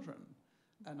 3 children,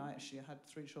 and I actually had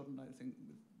 3 children, I think,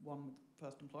 one with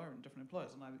first employer and different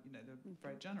employers, and they're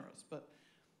very generous. But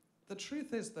the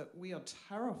truth is that we are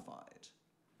terrified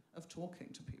of talking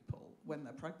to people when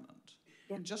they're pregnant,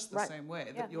 in just the same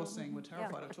way that you're saying we're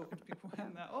terrified of talking to people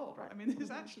when they're old. I mean,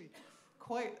 it's actually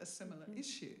quite a similar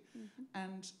issue.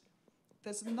 And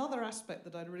there's another aspect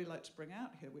that I'd really like to bring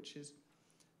out here, which is,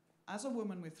 as a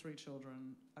woman with 3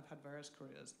 children, I've had various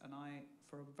careers, and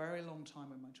for a very long time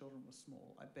when my children were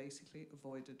small, I basically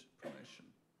avoided promotion.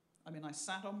 I mean, I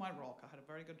sat on my rock, I had a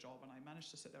very good job, and I managed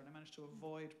to sit there and I managed to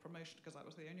avoid promotion because that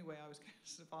was the only way I was going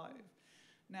to survive.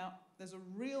 Now, there's a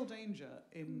real danger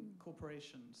in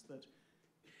corporations that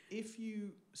if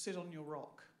you sit on your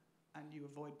rock and you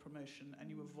avoid promotion and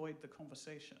you avoid the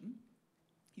conversation,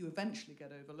 you eventually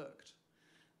get overlooked.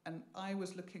 And I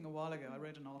was looking a while ago, I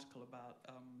read an article about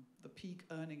the peak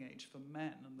earning age for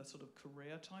men and the sort of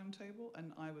career timetable,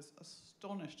 and I was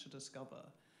astonished to discover,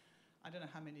 I don't know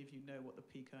how many of you know what the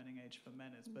peak earning age for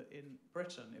men is, but in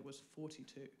Britain it was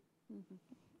 42.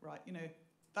 Right,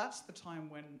 that's the time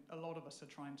when a lot of us are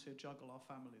trying to juggle our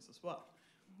families as well.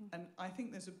 And I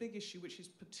think there's a big issue which is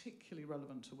particularly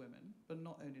relevant to women, but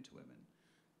not only to women,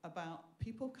 about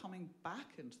people coming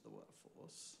back into the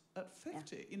workforce at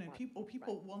 50. You know,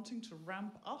 people wanting to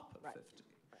ramp up at 50.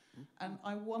 And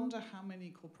I wonder how many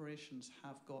corporations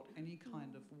have got any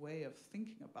kind of way of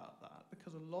thinking about that,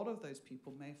 because a lot of those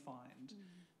people may find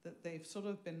that they've sort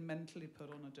of been mentally put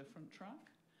on a different track.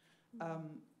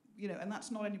 You know, and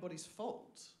that's not anybody's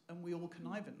fault, and we all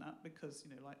connive in that because,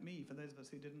 you know, like me, for those of us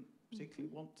who didn't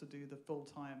particularly want to do the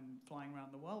full-time flying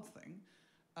around the world thing,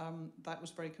 that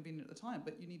was very convenient at the time,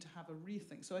 but you need to have a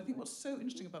rethink. So I think what's so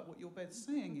interesting about what you're both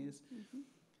saying is,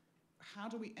 how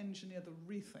do we engineer the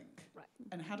rethink? Right.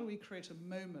 And how do we create a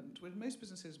moment where most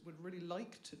businesses would really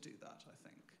like to do that, I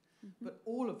think. But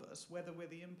all of us, whether we're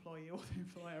the employee or the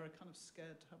employer, are kind of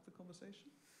scared to have the conversation.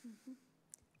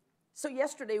 So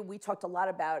yesterday we talked a lot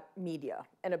about media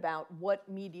and about what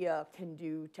media can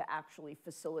do to actually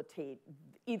facilitate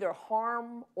either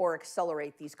harm or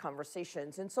accelerate these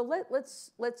conversations. And so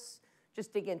let's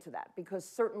just dig into that, because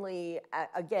certainly,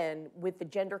 again, with the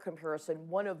gender comparison,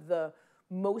 one of the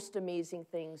most amazing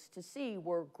things to see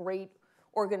were great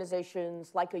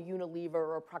organizations like a Unilever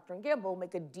or Procter & Gamble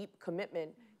make a deep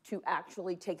commitment to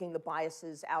actually taking the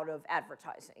biases out of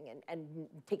advertising and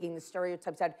taking the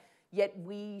stereotypes out. Yet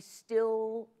we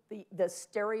still, the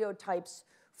stereotypes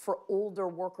for older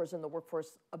workers in the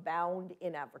workforce abound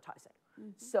in advertising.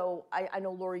 So I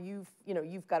know, Laura,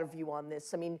 you've got a view on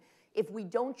this. I mean, if we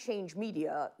don't change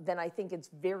media, then I think it's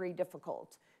very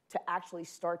difficult to actually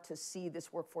start to see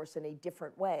this workforce in a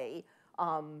different way.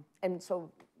 And so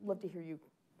I'd love to hear you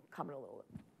comment a little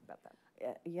bit about that.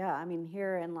 Yeah, I mean,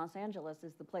 here in Los Angeles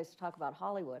is the place to talk about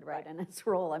Hollywood, right? And its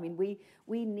role. I mean, we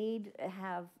need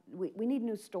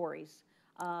new stories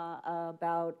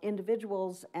about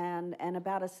individuals and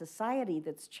about a society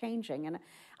that's changing. And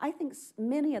I think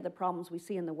many of the problems we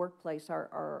see in the workplace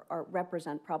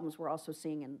represent problems we're also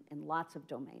seeing in lots of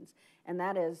domains. And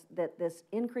that is that this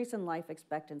increase in life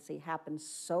expectancy happens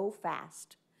so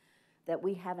fast that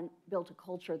we haven't built a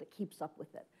culture that keeps up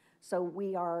with it. So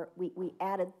we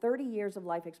added 30 years of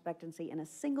life expectancy in a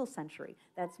single century.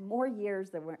 That's more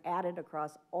years than were added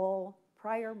across all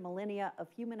prior millennia of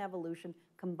human evolution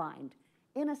combined.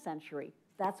 In a century,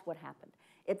 that's what happened.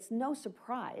 It's no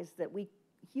surprise that we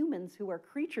humans, who are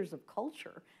creatures of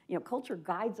culture, you know, culture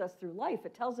guides us through life.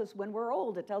 It tells us when we're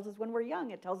old, it tells us when we're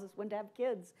young, it tells us when to have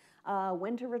kids,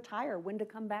 when to retire, when to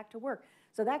come back to work.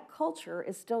 So that culture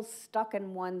is still stuck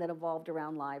in one that evolved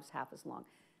around lives half as long.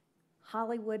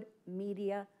 Hollywood,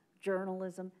 media,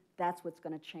 journalism, that's what's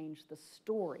going to change the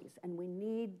stories. And we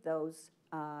need those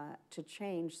to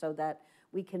change so that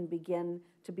we can begin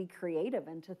to be creative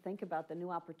and to think about the new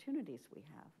opportunities we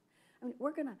have. I mean,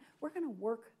 we're gonna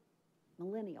work,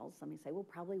 millennials, let me say, will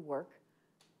probably work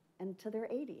into their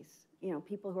 80s. You know,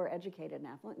 people who are educated and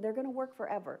affluent, they're gonna work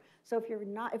forever. So if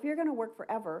you're gonna work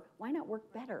forever, why not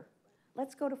work better?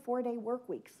 Let's go to 4-day work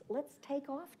weeks. Let's take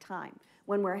off time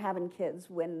when we're having kids,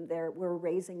 when we're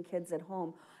raising kids at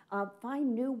home.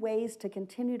 Find new ways to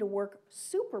continue to work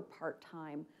super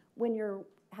part-time when you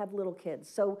have little kids.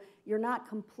 So you're not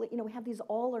complete, you know, we have these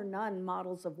all or none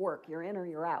models of work. You're in or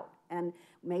you're out. And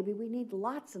maybe we need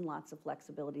lots and lots of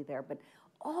flexibility there. But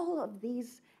all of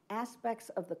these aspects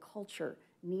of the culture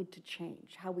need to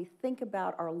change. How we think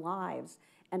about our lives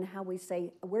and how we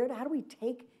say, how do we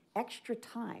take extra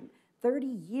time, 30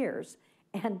 years,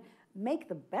 and make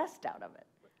the best out of it?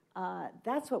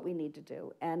 That's what we need to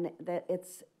do. And that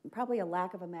it's probably a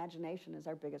lack of imagination is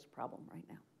our biggest problem right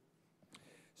now.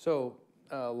 So,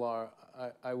 Laura,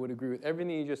 I would agree with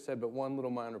everything you just said, but one little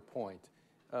minor point.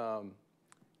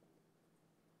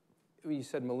 You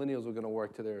said millennials are going to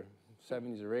work to their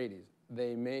 70s or 80s.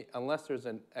 They may, unless there's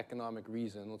an economic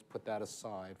reason, let's put that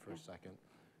aside for a second,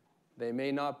 they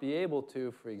may not be able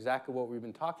to for exactly what we've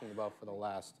been talking about for the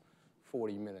last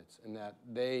 40 minutes, and that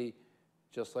they,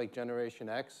 just like Generation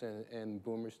X and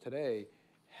boomers today,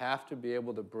 have to be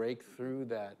able to break through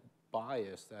that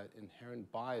bias, that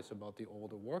inherent bias about the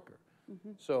older worker.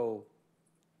 So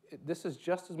this is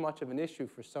just as much of an issue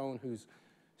for someone who's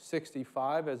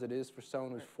 65 as it is for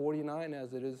someone who's 49,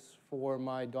 as it is for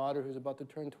my daughter who's about to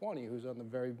turn 20, who's on the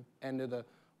very end of the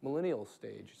millennial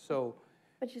stage. So,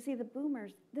 but you see, the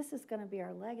boomers, this is going to be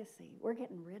our legacy. We're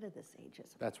getting rid of this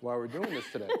ageism. That's why we're doing this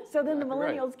today. So then the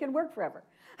millennials can work forever.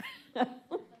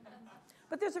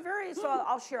 But there's so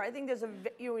I'll share, I think there's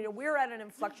we're at an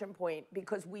inflection point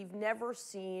because we've never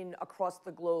seen across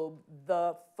the globe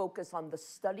the focus on the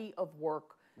study of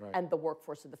work and the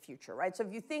workforce of the future, right? So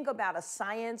if you think about a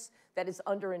science that is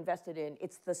underinvested in,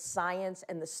 it's the science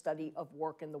and the study of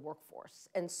work in the workforce.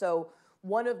 And so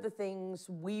one of the things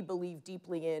we believe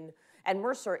deeply in, and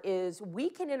Mercer is we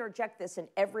can interject this in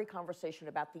every conversation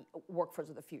about the workforce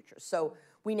of the future. So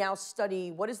we now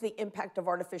study what is the impact of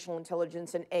artificial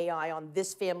intelligence and AI on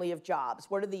this family of jobs?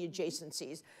 What are the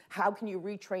adjacencies? How can you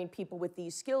retrain people with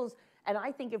these skills? And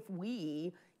I think if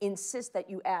we insist that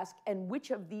you ask, and which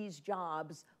of these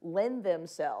jobs lend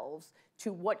themselves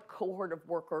to what cohort of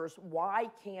workers? Why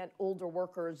can't older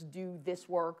workers do this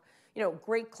work? You know,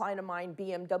 great client of mine,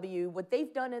 BMW, what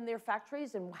they've done in their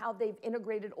factories and how they've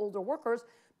integrated older workers,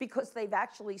 because they've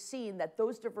actually seen that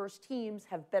those diverse teams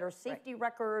have better safety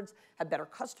records, have better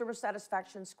customer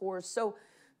satisfaction scores. So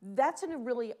that's in a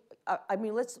really, I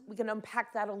mean, we can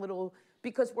unpack that a little,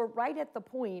 because we're right at the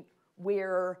point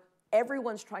where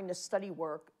everyone's trying to study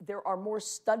work. There are more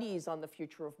studies on the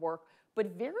future of work,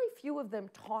 but very few of them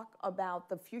talk about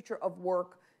the future of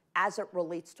work as it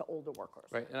relates to older workers.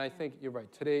 Right, and I think you're right.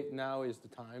 Today, now is the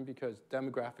time, because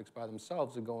demographics by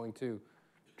themselves are going to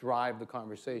drive the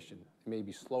conversation. It may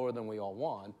be slower than we all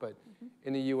want, but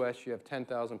in the US, you have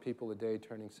 10,000 people a day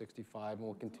turning 65, and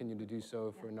will continue to do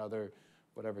so for another,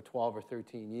 whatever, 12 or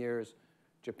 13 years.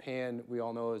 Japan, we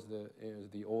all know, is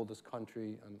the oldest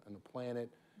country on the planet.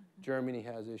 Germany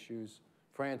has issues.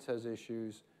 France has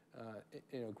issues.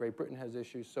 Great Britain has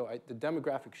issues. So the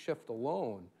demographic shift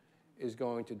alone is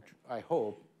going to, I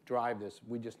hope, drive this.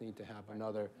 We just need to have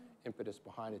another impetus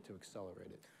behind it to accelerate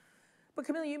it. But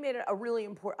Camilla, you made a really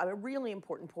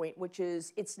important point, which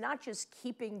is it's not just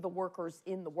keeping the workers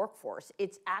in the workforce.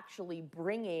 It's actually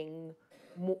bringing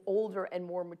older and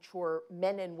more mature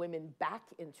men and women back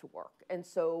into work. And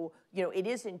so, you know, it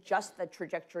isn't just the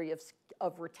trajectory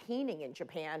of retaining in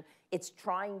Japan. It's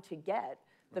trying to get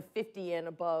the 50 and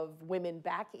above women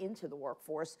back into the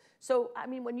workforce. So, I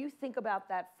mean, when you think about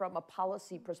that from a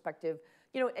policy perspective,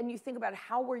 you know, and you think about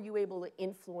how were you able to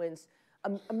influence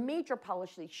a major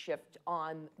policy shift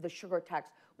on the sugar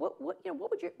tax, where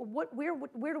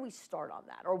do we start on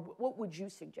that? Or what would you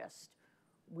suggest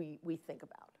we think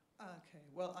about? Okay,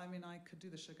 well, I mean, I could do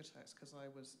the sugar tax because I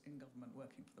was in government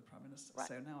working for the Prime Minister,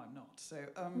 so now I'm not. So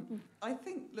I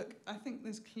think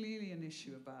there's clearly an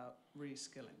issue about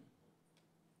reskilling.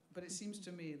 But it seems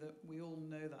to me that we all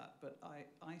know that, but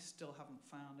I still haven't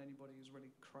found anybody who's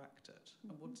really cracked it.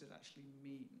 And what does it actually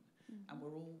mean? And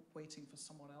we're all waiting for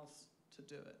someone else to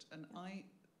do it. And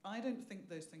I don't think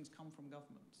those things come from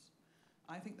governments.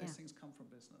 I think those things come from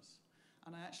business.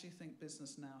 And I actually think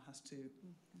business now has to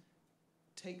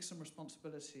take some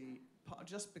responsibility,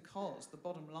 just because the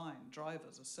bottom line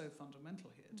drivers are so fundamental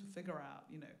here, to figure out,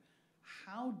 you know,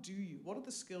 what are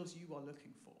the skills you are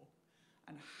looking for,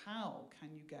 and how can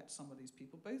you get some of these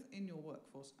people, both in your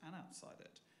workforce and outside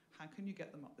it, how can you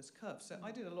get them up this curve? So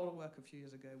I did a lot of work a few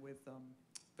years ago with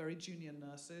very junior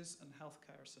nurses and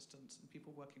healthcare assistants and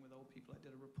people working with old people. I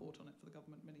did a report on it for the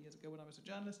government many years ago when I was a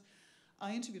journalist.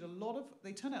 I interviewed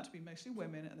they turned out to be mostly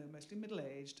women, and they were mostly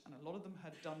middle-aged, and a lot of them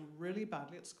had done really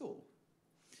badly at school.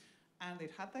 And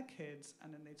they'd had their kids,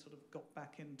 and then they'd sort of got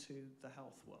back into the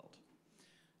health world.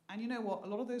 And you know what? A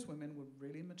lot of those women were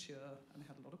really mature, and they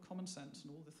had a lot of common sense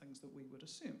and all the things that we would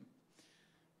assume.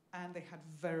 And they had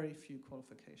very few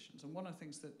qualifications. And one of the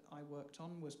things that I worked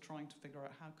on was trying to figure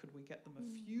out how could we get them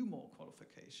a few more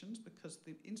qualifications, because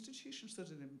the institutions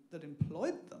that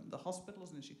employed them, the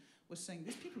hospitals and were saying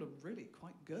these people are really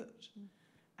quite good.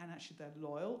 And actually they're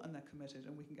loyal and they're committed,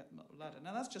 and we can get them up the ladder.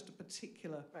 Now that's just a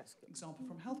particular example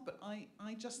from health, but I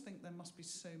just think there must be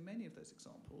so many of those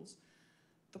examples.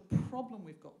 The problem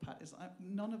we've got, Pat, is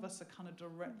none of us are kind of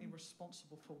directly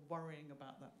responsible for worrying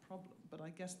about that problem. But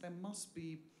I guess there must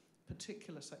be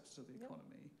particular sectors of the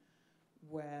economy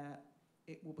where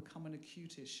it will become an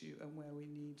acute issue, and where we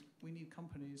need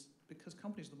companies, because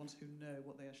companies are the ones who know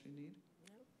what they actually need.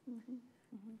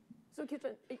 So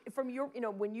Kirsten, from your,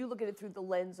 when you look at it through the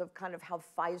lens of kind of how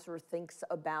Pfizer thinks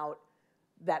about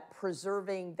that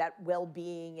preserving that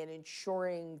well-being and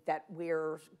ensuring that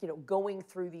we're, going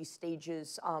through these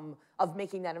stages of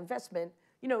making that investment,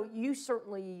 you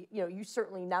certainly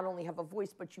not only have a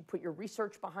voice, but you put your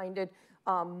research behind it.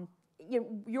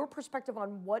 Your perspective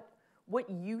on what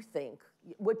you think,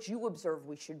 what you observe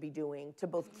we should be doing to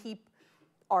both keep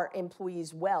our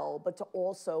employees well, but to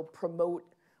also promote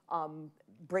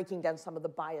breaking down some of the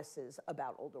biases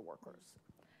about older workers.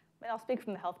 I'll speak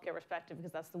from the healthcare perspective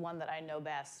because that's the one that I know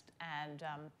best, and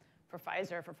for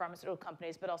Pfizer, for pharmaceutical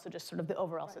companies, but also just sort of the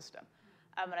overall system.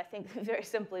 And I think very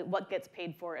simply, what gets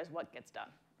paid for is what gets done,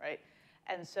 right?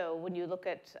 And so when you look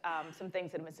at some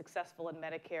things that have been successful in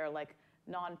Medicare, like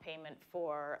non-payment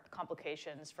for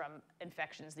complications from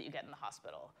infections that you get in the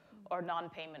hospital, or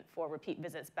non-payment for repeat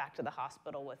visits back to the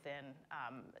hospital within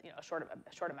a short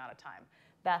amount of time,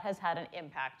 that has had an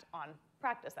impact on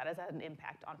practice that has had an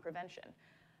impact on prevention.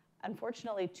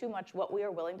 Unfortunately, too much what we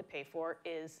are willing to pay for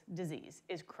is disease,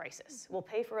 is crisis. We'll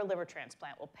pay for a liver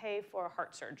transplant, we'll pay for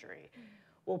heart surgery,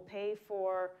 we'll pay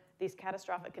for these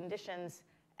catastrophic conditions,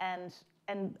 and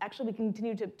actually we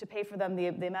continue to pay for them, the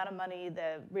amount of money,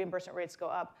 the reimbursement rates go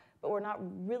up, but we're not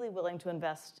really willing to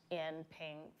invest in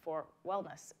paying for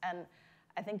wellness. And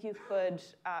I think you could,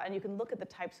 and you can look at the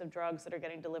types of drugs that are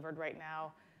getting delivered right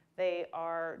now. They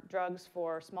are drugs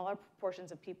for smaller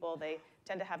portions of people. They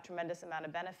tend to have tremendous amount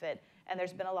of benefit, and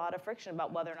there's been a lot of friction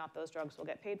about whether or not those drugs will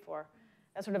get paid for.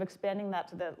 And sort of expanding that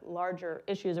to the larger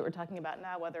issues that we're talking about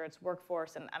now, whether it's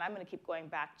workforce, and I'm going to keep going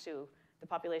back to the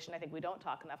population I think we don't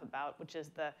talk enough about, which is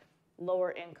the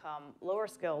lower income, lower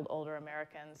skilled older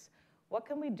Americans. What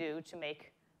can we do to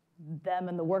make them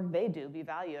and the work they do be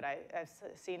valued? I've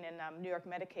seen in New York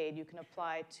Medicaid, you can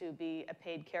apply to be a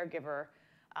paid caregiver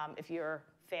if you're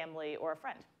family or a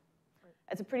friend.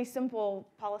 It's a pretty simple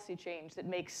policy change that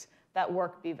makes that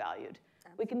work be valued.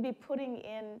 We can be putting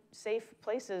in safe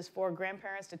places for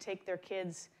grandparents to take their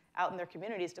kids out in their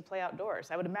communities to play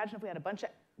outdoors. I would imagine if we had a bunch of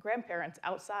grandparents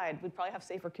outside, we'd probably have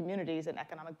safer communities and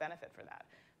economic benefit for that.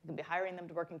 We can be hiring them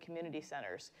to work in community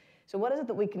centers. So what is it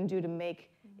that we can do to make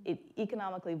it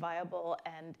economically viable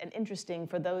and interesting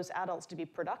for those adults to be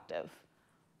productive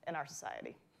in our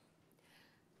society?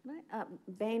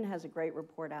 Bain has a great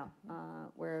report out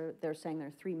where they're saying there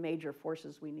are three major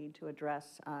forces we need to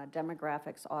address: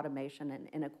 demographics, automation, and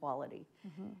inequality.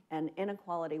 And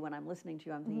inequality, when I'm listening to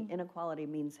you, I'm thinking inequality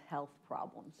means health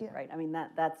problems, right? I mean,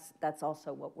 that's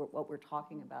also what we're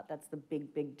talking about. That's the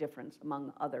big difference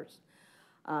among others.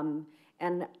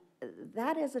 And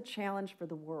that is a challenge for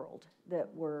the world that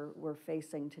we're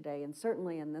facing today, and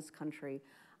certainly in this country.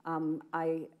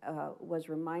 I was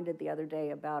reminded the other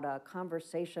day about a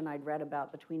conversation I'd read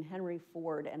about between Henry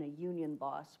Ford and a union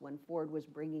boss when Ford was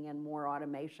bringing in more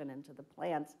automation into the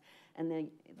plants. And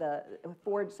the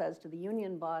Ford says to the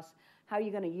union boss, "How are you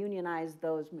going to unionize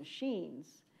those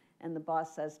machines?" And the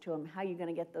boss says to him, "How are you going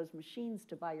to get those machines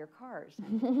to buy your cars?"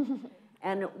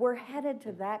 And we're headed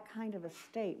to that kind of a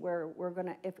state where we're going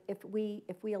to, if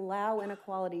we allow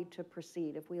inequality to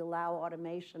proceed, if we allow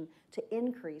automation to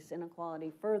increase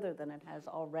inequality further than it has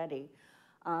already,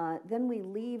 then we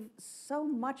leave so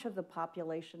much of the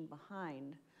population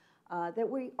behind that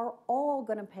we are all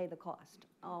going to pay the cost,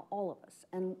 all of us.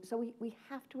 And so we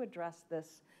have to address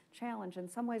this challenge. In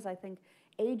some ways, I think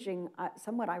aging,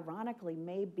 somewhat ironically,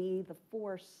 may be the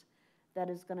force that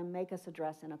is going to make us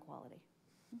address inequality.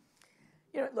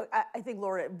 You know, look, I think,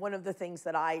 Laura, one of the things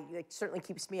that certainly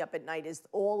keeps me up at night is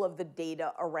all of the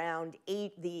data around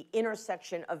the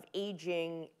intersection of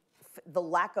aging, the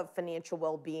lack of financial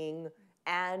well-being,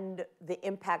 and the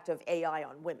impact of AI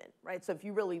on women, right? So if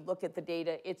you really look at the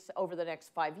data, it's over the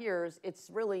next 5 years, it's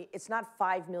not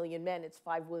 5 million men, it's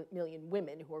 5 million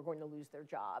women who are going to lose their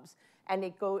jobs. And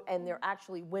they're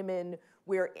actually women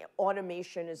where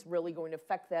automation is really going to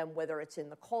affect them, whether it's in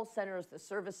the call centers, the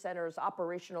service centers,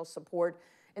 operational support.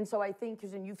 And so I think,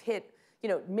 Kirsten, you've hit,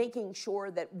 making sure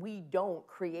that we don't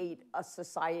create a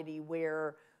society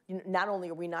where not only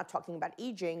are we not talking about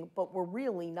aging, but we're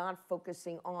really not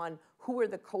focusing on who are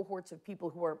the cohorts of people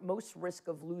who are most risk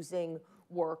of losing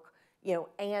work,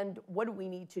 and what do we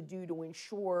need to do to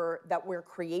ensure that we're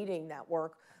creating that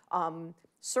work.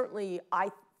 Certainly, I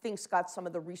think, Scott, some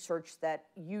of the research that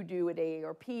you do at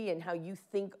AARP and how you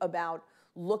think about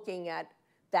looking at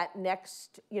that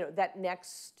next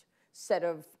set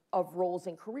of roles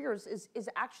and careers is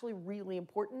actually really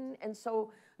important. And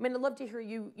so, I mean, I'd love to hear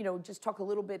you, just talk a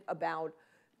little bit about,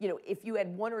 if you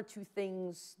had one or two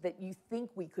things that you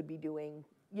think we could be doing,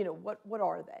 what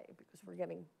are they? Because we're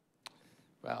getting...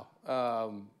 Well,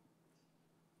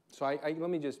 so let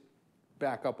me just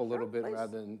back up a little bit please.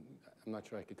 rather than, I'm not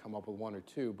sure I could come up with one or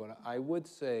two, but I would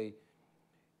say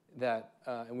that,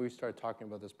 and we started talking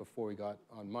about this before we got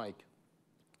on mic,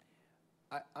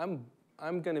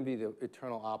 I'm going to be the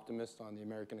eternal optimist on the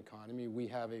American economy. We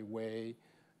have a way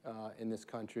in this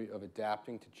country of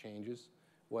adapting to changes,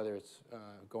 whether it's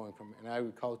going from an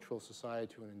agricultural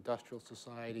society to an industrial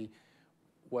society,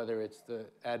 whether it's the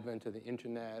advent of the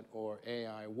internet or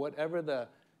AI, whatever the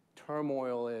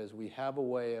turmoil is, we have a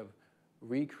way of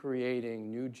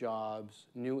recreating new jobs,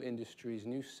 new industries,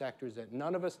 new sectors that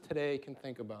none of us today can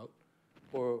think about,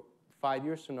 or 5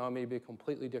 years from now, maybe a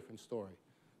completely different story.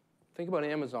 Think about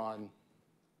Amazon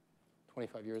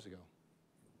 25 years ago,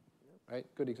 right?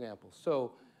 Good example.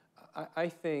 So I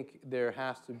think there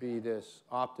has to be this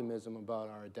optimism about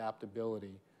our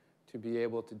adaptability to be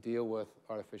able to deal with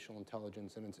artificial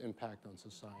intelligence and its impact on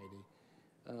society.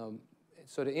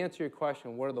 so to answer your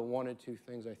question, what are the one or two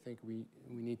things I think we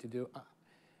need to do?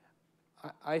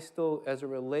 I still, as it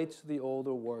relates to the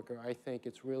older worker, I think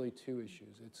it's really two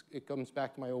issues. It comes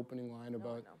back to my opening line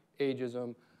about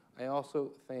ageism. I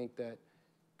also think that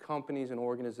companies and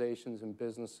organizations and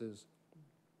businesses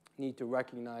need to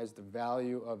recognize the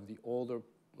value of the older,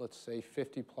 let's say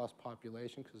 50-plus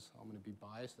population, because I'm going to be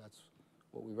biased, that's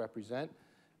what we represent,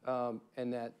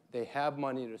 and that they have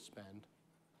money to spend.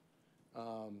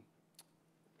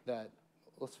 That,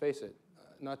 let's face it,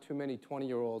 not too many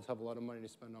 20-year-olds have a lot of money to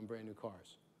spend on brand new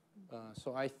cars.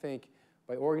 So I think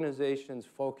by organizations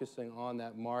focusing on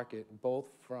that market, both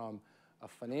from a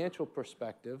financial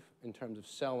perspective in terms of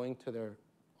selling to their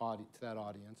that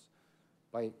audience,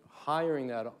 by hiring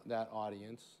that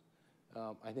audience,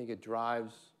 I think it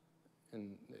drives,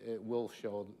 and it will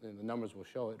show, and the numbers will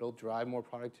show, it'll drive more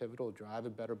productivity, it'll drive a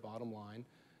better bottom line,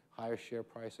 higher share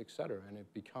price, et cetera, and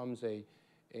it becomes a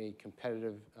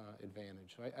competitive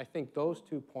advantage. So I think those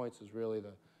 2 points is really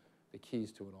the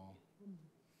keys to it all.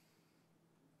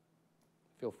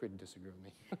 Feel free to disagree with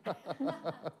me.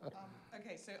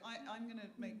 Okay, so I'm going to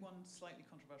make one slightly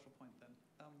controversial point then,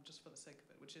 just for the sake of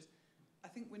it, which is I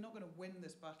think we're not going to win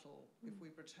this battle if we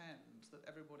pretend that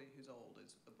everybody who's old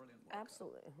is a brilliant worker.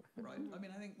 Absolutely. Right? I mean,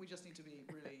 I think we just need to be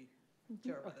really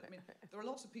clear about that. I mean, there are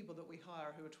lots of people that we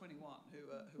hire who are 21 who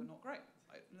are not great,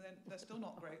 right? And then they're still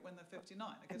not great when they're 59.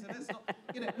 Okay, so let's not,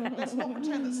 let's not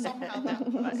pretend that somehow that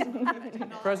person 59.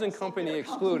 Present company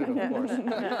excluded, of course.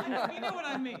 You know what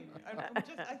I mean?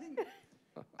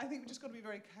 I think we just got to be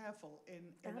very careful in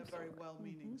a very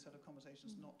well-meaning set of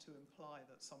conversations, not to imply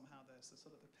that somehow there's a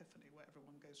sort of epiphany where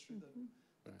everyone goes through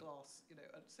the glass,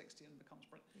 at 60 and becomes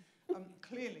brilliant.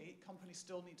 Clearly, companies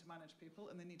still need to manage people,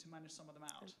 and they need to manage some of them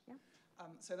out.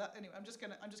 So that anyway, I'm just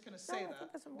gonna say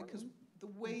that because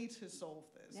the way to solve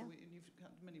this, and you've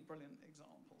had many brilliant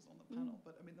examples on the panel,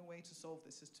 but I mean the way to solve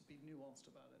this is to be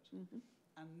nuanced about it,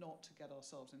 and not to get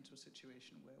ourselves into a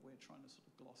situation where we're trying to sort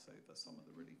of gloss over some of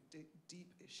the really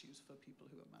deep issues for people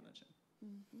who are managing.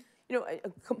 I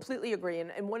completely agree,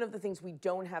 and one of the things we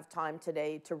don't have time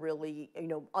today to really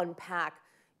unpack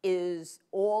is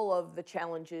all of the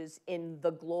challenges in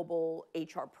the global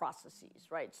HR processes,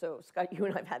 right? So Scott, you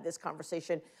and I have had this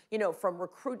conversation, from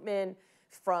recruitment,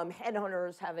 from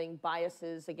headhunters having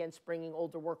biases against bringing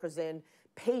older workers in,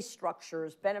 pay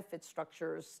structures, benefit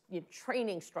structures,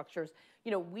 training structures.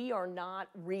 We are not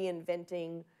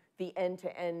reinventing the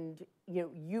end-to-end,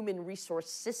 human resource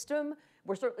system.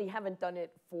 We certainly haven't done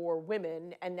it for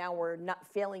women, and now we're not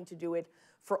failing to do it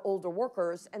for older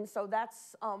workers. And so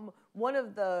that's one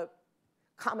of the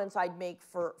comments I'd make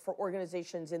for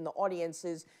organizations in the audience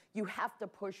is you have to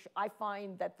push. I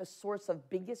find that the source of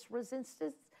biggest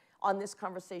resistance on this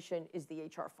conversation is the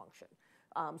HR function.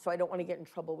 So I don't want to get in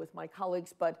trouble with my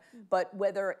colleagues, but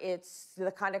whether it's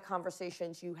the kind of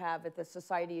conversations you have at the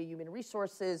Society of Human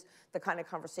Resources, the kind of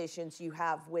conversations you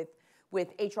have with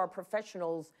HR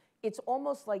professionals, it's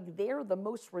almost like they're the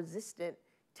most resistant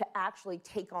to actually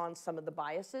take on some of the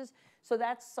biases. So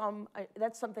that's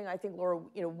something I think, Laura,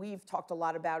 we've talked a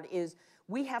lot about is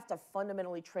we have to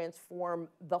fundamentally transform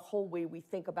the whole way we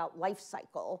think about life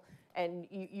cycle. And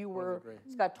you were,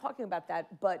 Scott, talking about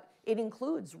that, but it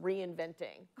includes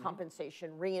reinventing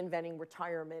compensation, reinventing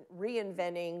retirement,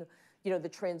 reinventing, the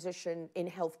transition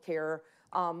in healthcare.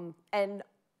 And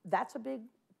that's a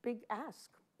big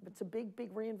ask. It's a big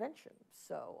reinvention.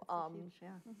 So,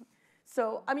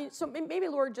 So maybe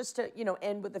Laura, just to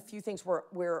end with a few things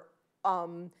where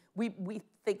we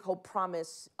think hold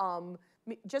promise.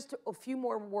 Just a few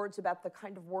more words about the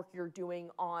kind of work you're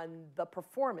doing on the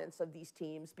performance of these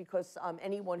teams, because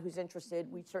anyone who's interested,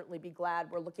 we'd certainly be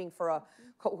glad. We're looking for a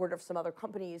cohort of some other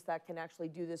companies that can actually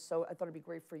do this. So I thought it'd be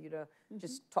great for you to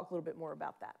just talk a little bit more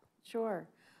about that. Sure.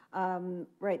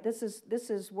 Right. This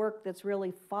is work that's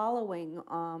really following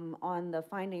on the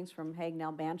findings from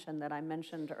Hagnell Banchin that I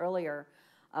mentioned earlier,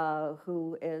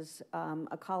 who is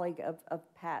a colleague of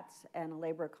Pat's and a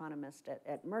labor economist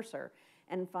at Mercer,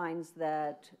 and finds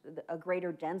that a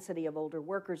greater density of older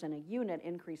workers in a unit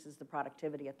increases the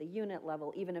productivity at the unit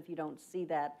level, even if you don't see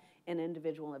that in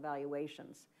individual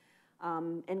evaluations.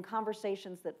 In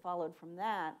conversations that followed from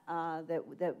that,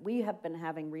 that we have been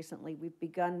having recently, we've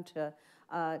begun to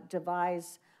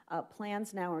devise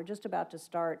plans now. We're just about to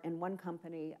start in one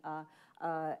company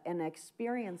an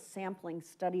experience sampling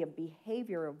study of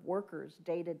behavior of workers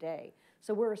day to day.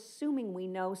 So we're assuming we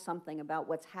know something about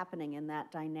what's happening in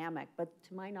that dynamic, but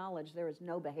to my knowledge, there is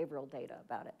no behavioral data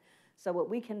about it. So what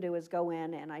we can do is go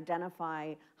in and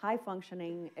identify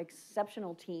high-functioning,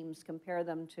 exceptional teams, compare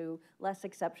them to less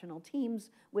exceptional teams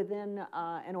within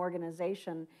an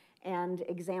organization, and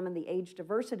examine the age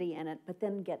diversity in it, but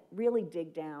then really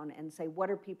dig down and say, what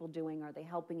are people doing? Are they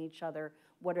helping each other?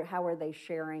 How are they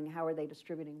sharing? How are they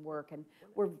distributing work? And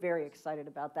we're very excited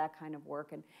about that kind of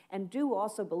work. And do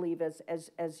also believe,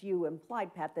 as you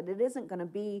implied, Pat, that it isn't going to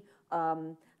be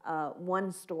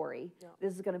one story. Yeah.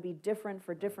 This is going to be different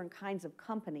for different kinds of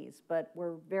companies, but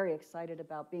we're very excited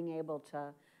about being able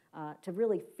to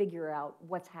really figure out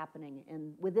what's happening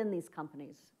within these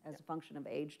companies as a function of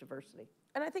age diversity.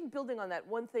 And I think building on that,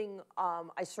 one thing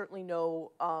I certainly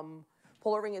know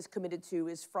Paul Irving is committed to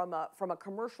is from a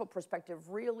commercial perspective,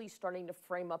 really starting to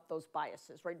frame up those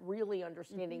biases, right? Really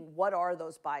understanding what are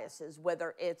those biases,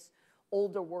 whether it's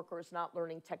older workers not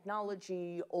learning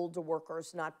technology, older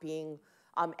workers not being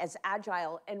as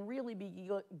agile, and really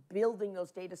building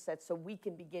those data sets so we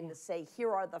can begin to say,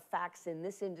 here are the facts in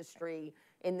this industry,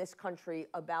 in this country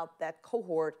about that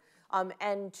cohort,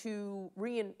 and to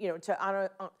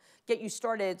get you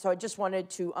started. So I just wanted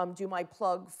to do my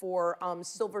plug for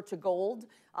Silver to Gold.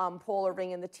 Paul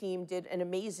Irving and the team did an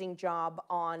amazing job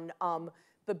on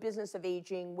the business of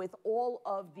aging with all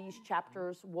of these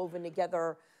chapters woven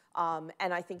together.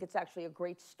 And I think it's actually a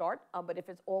great start. But if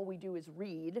it's all we do is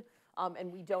read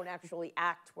and we don't actually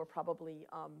act, we're probably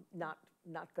not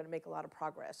going to make a lot of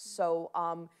progress. So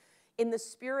in the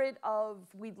spirit of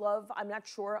I'm not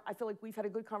sure, I feel like we've had a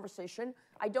good conversation.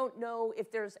 I don't know if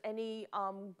there's any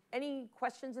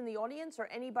questions in the audience or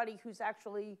anybody who's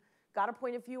actually got a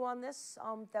point of view on this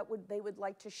that they would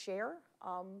like to share.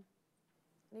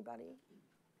 Anybody?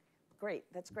 Great,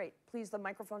 that's great. Please, the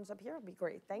microphone's up here, it'd be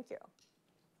great, thank you.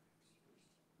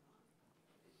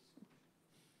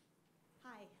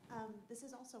 Hi, this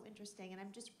is also interesting, and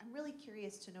I'm really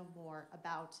curious to know more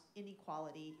about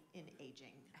inequality in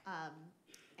aging,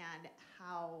 and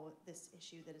how this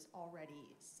issue that is already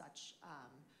such,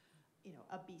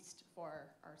 a beast for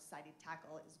our society to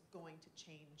tackle is going to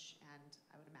change, and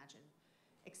I would imagine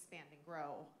expand and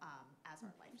grow as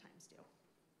our lifetimes do.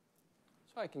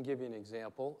 So I can give you an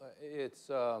example. It's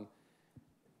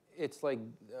like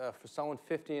for someone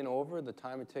 50 and over, the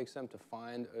time it takes them to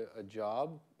find a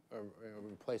job, or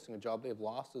replacing a job they've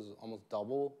lost, is almost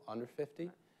double under 50.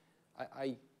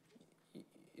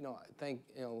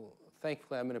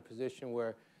 Thankfully I'm in a position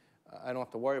where I don't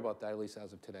have to worry about that, at least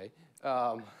as of today.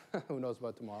 Who knows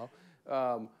about tomorrow?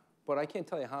 But I can't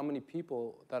tell you how many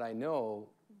people that I know,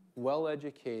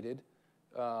 well-educated,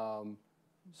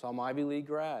 some Ivy League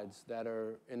grads that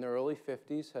are in their early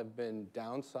 50s have been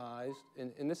downsized.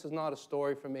 And this is not a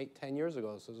story from 10 years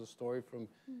ago. This is a story from,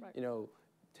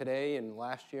 today and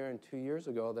last year and 2 years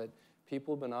ago, that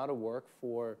people have been out of work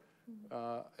for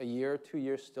a year, 2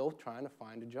 years, still trying to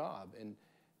find a job. And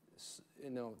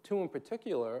two in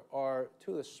particular are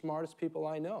two of the smartest people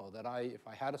I know that if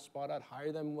I had a spot, I'd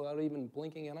hire them without even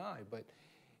blinking an eye. But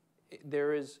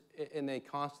there is, and they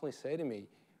constantly say to me,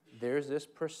 there's this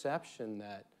perception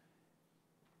that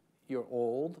you're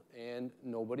old and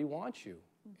nobody wants you.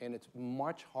 And it's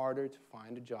much harder to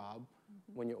find a job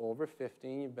when you're over 50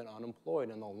 and you've been unemployed.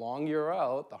 And the longer you're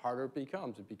out, the harder it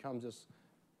becomes. It becomes this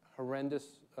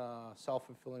horrendous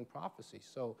self-fulfilling prophecy.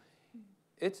 So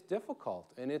it's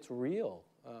difficult and it's real.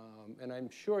 And I'm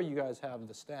sure you guys have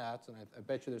the stats, and I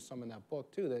bet you there's some in that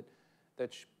book too,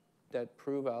 that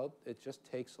prove out it just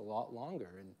takes a lot longer.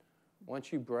 And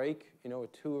once you break, a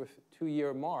 2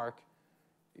 year mark,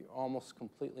 you're almost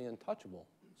completely untouchable.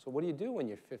 So what do you do when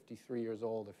you're 53 years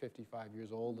old or 55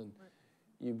 years old and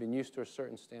you've been used to a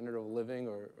certain standard of living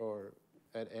or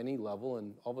at any level,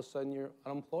 and all of a sudden you're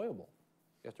unemployable?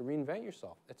 You have to reinvent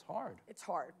yourself. It's hard. It's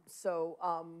hard. So,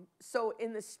 so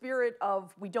in the spirit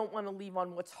of we don't want to leave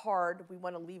on what's hard, we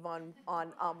want to leave on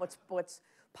what's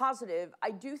positive. I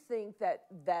do think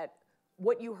that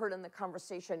what you heard in the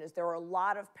conversation is there are a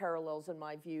lot of parallels, in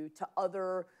my view, to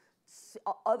other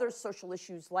social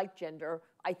issues like gender.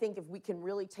 I think if we can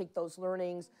really take those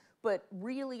learnings, but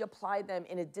really apply them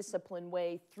in a disciplined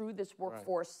way through this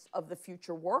workforce of the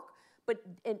future work. But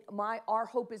our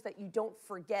hope is that you don't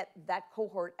forget that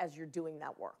cohort as you're doing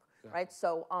that work, right?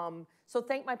 So, so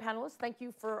thank my panelists. Thank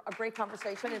you for a great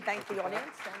conversation, and thank the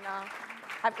audience,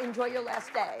 and enjoy your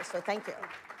last day. So thank you.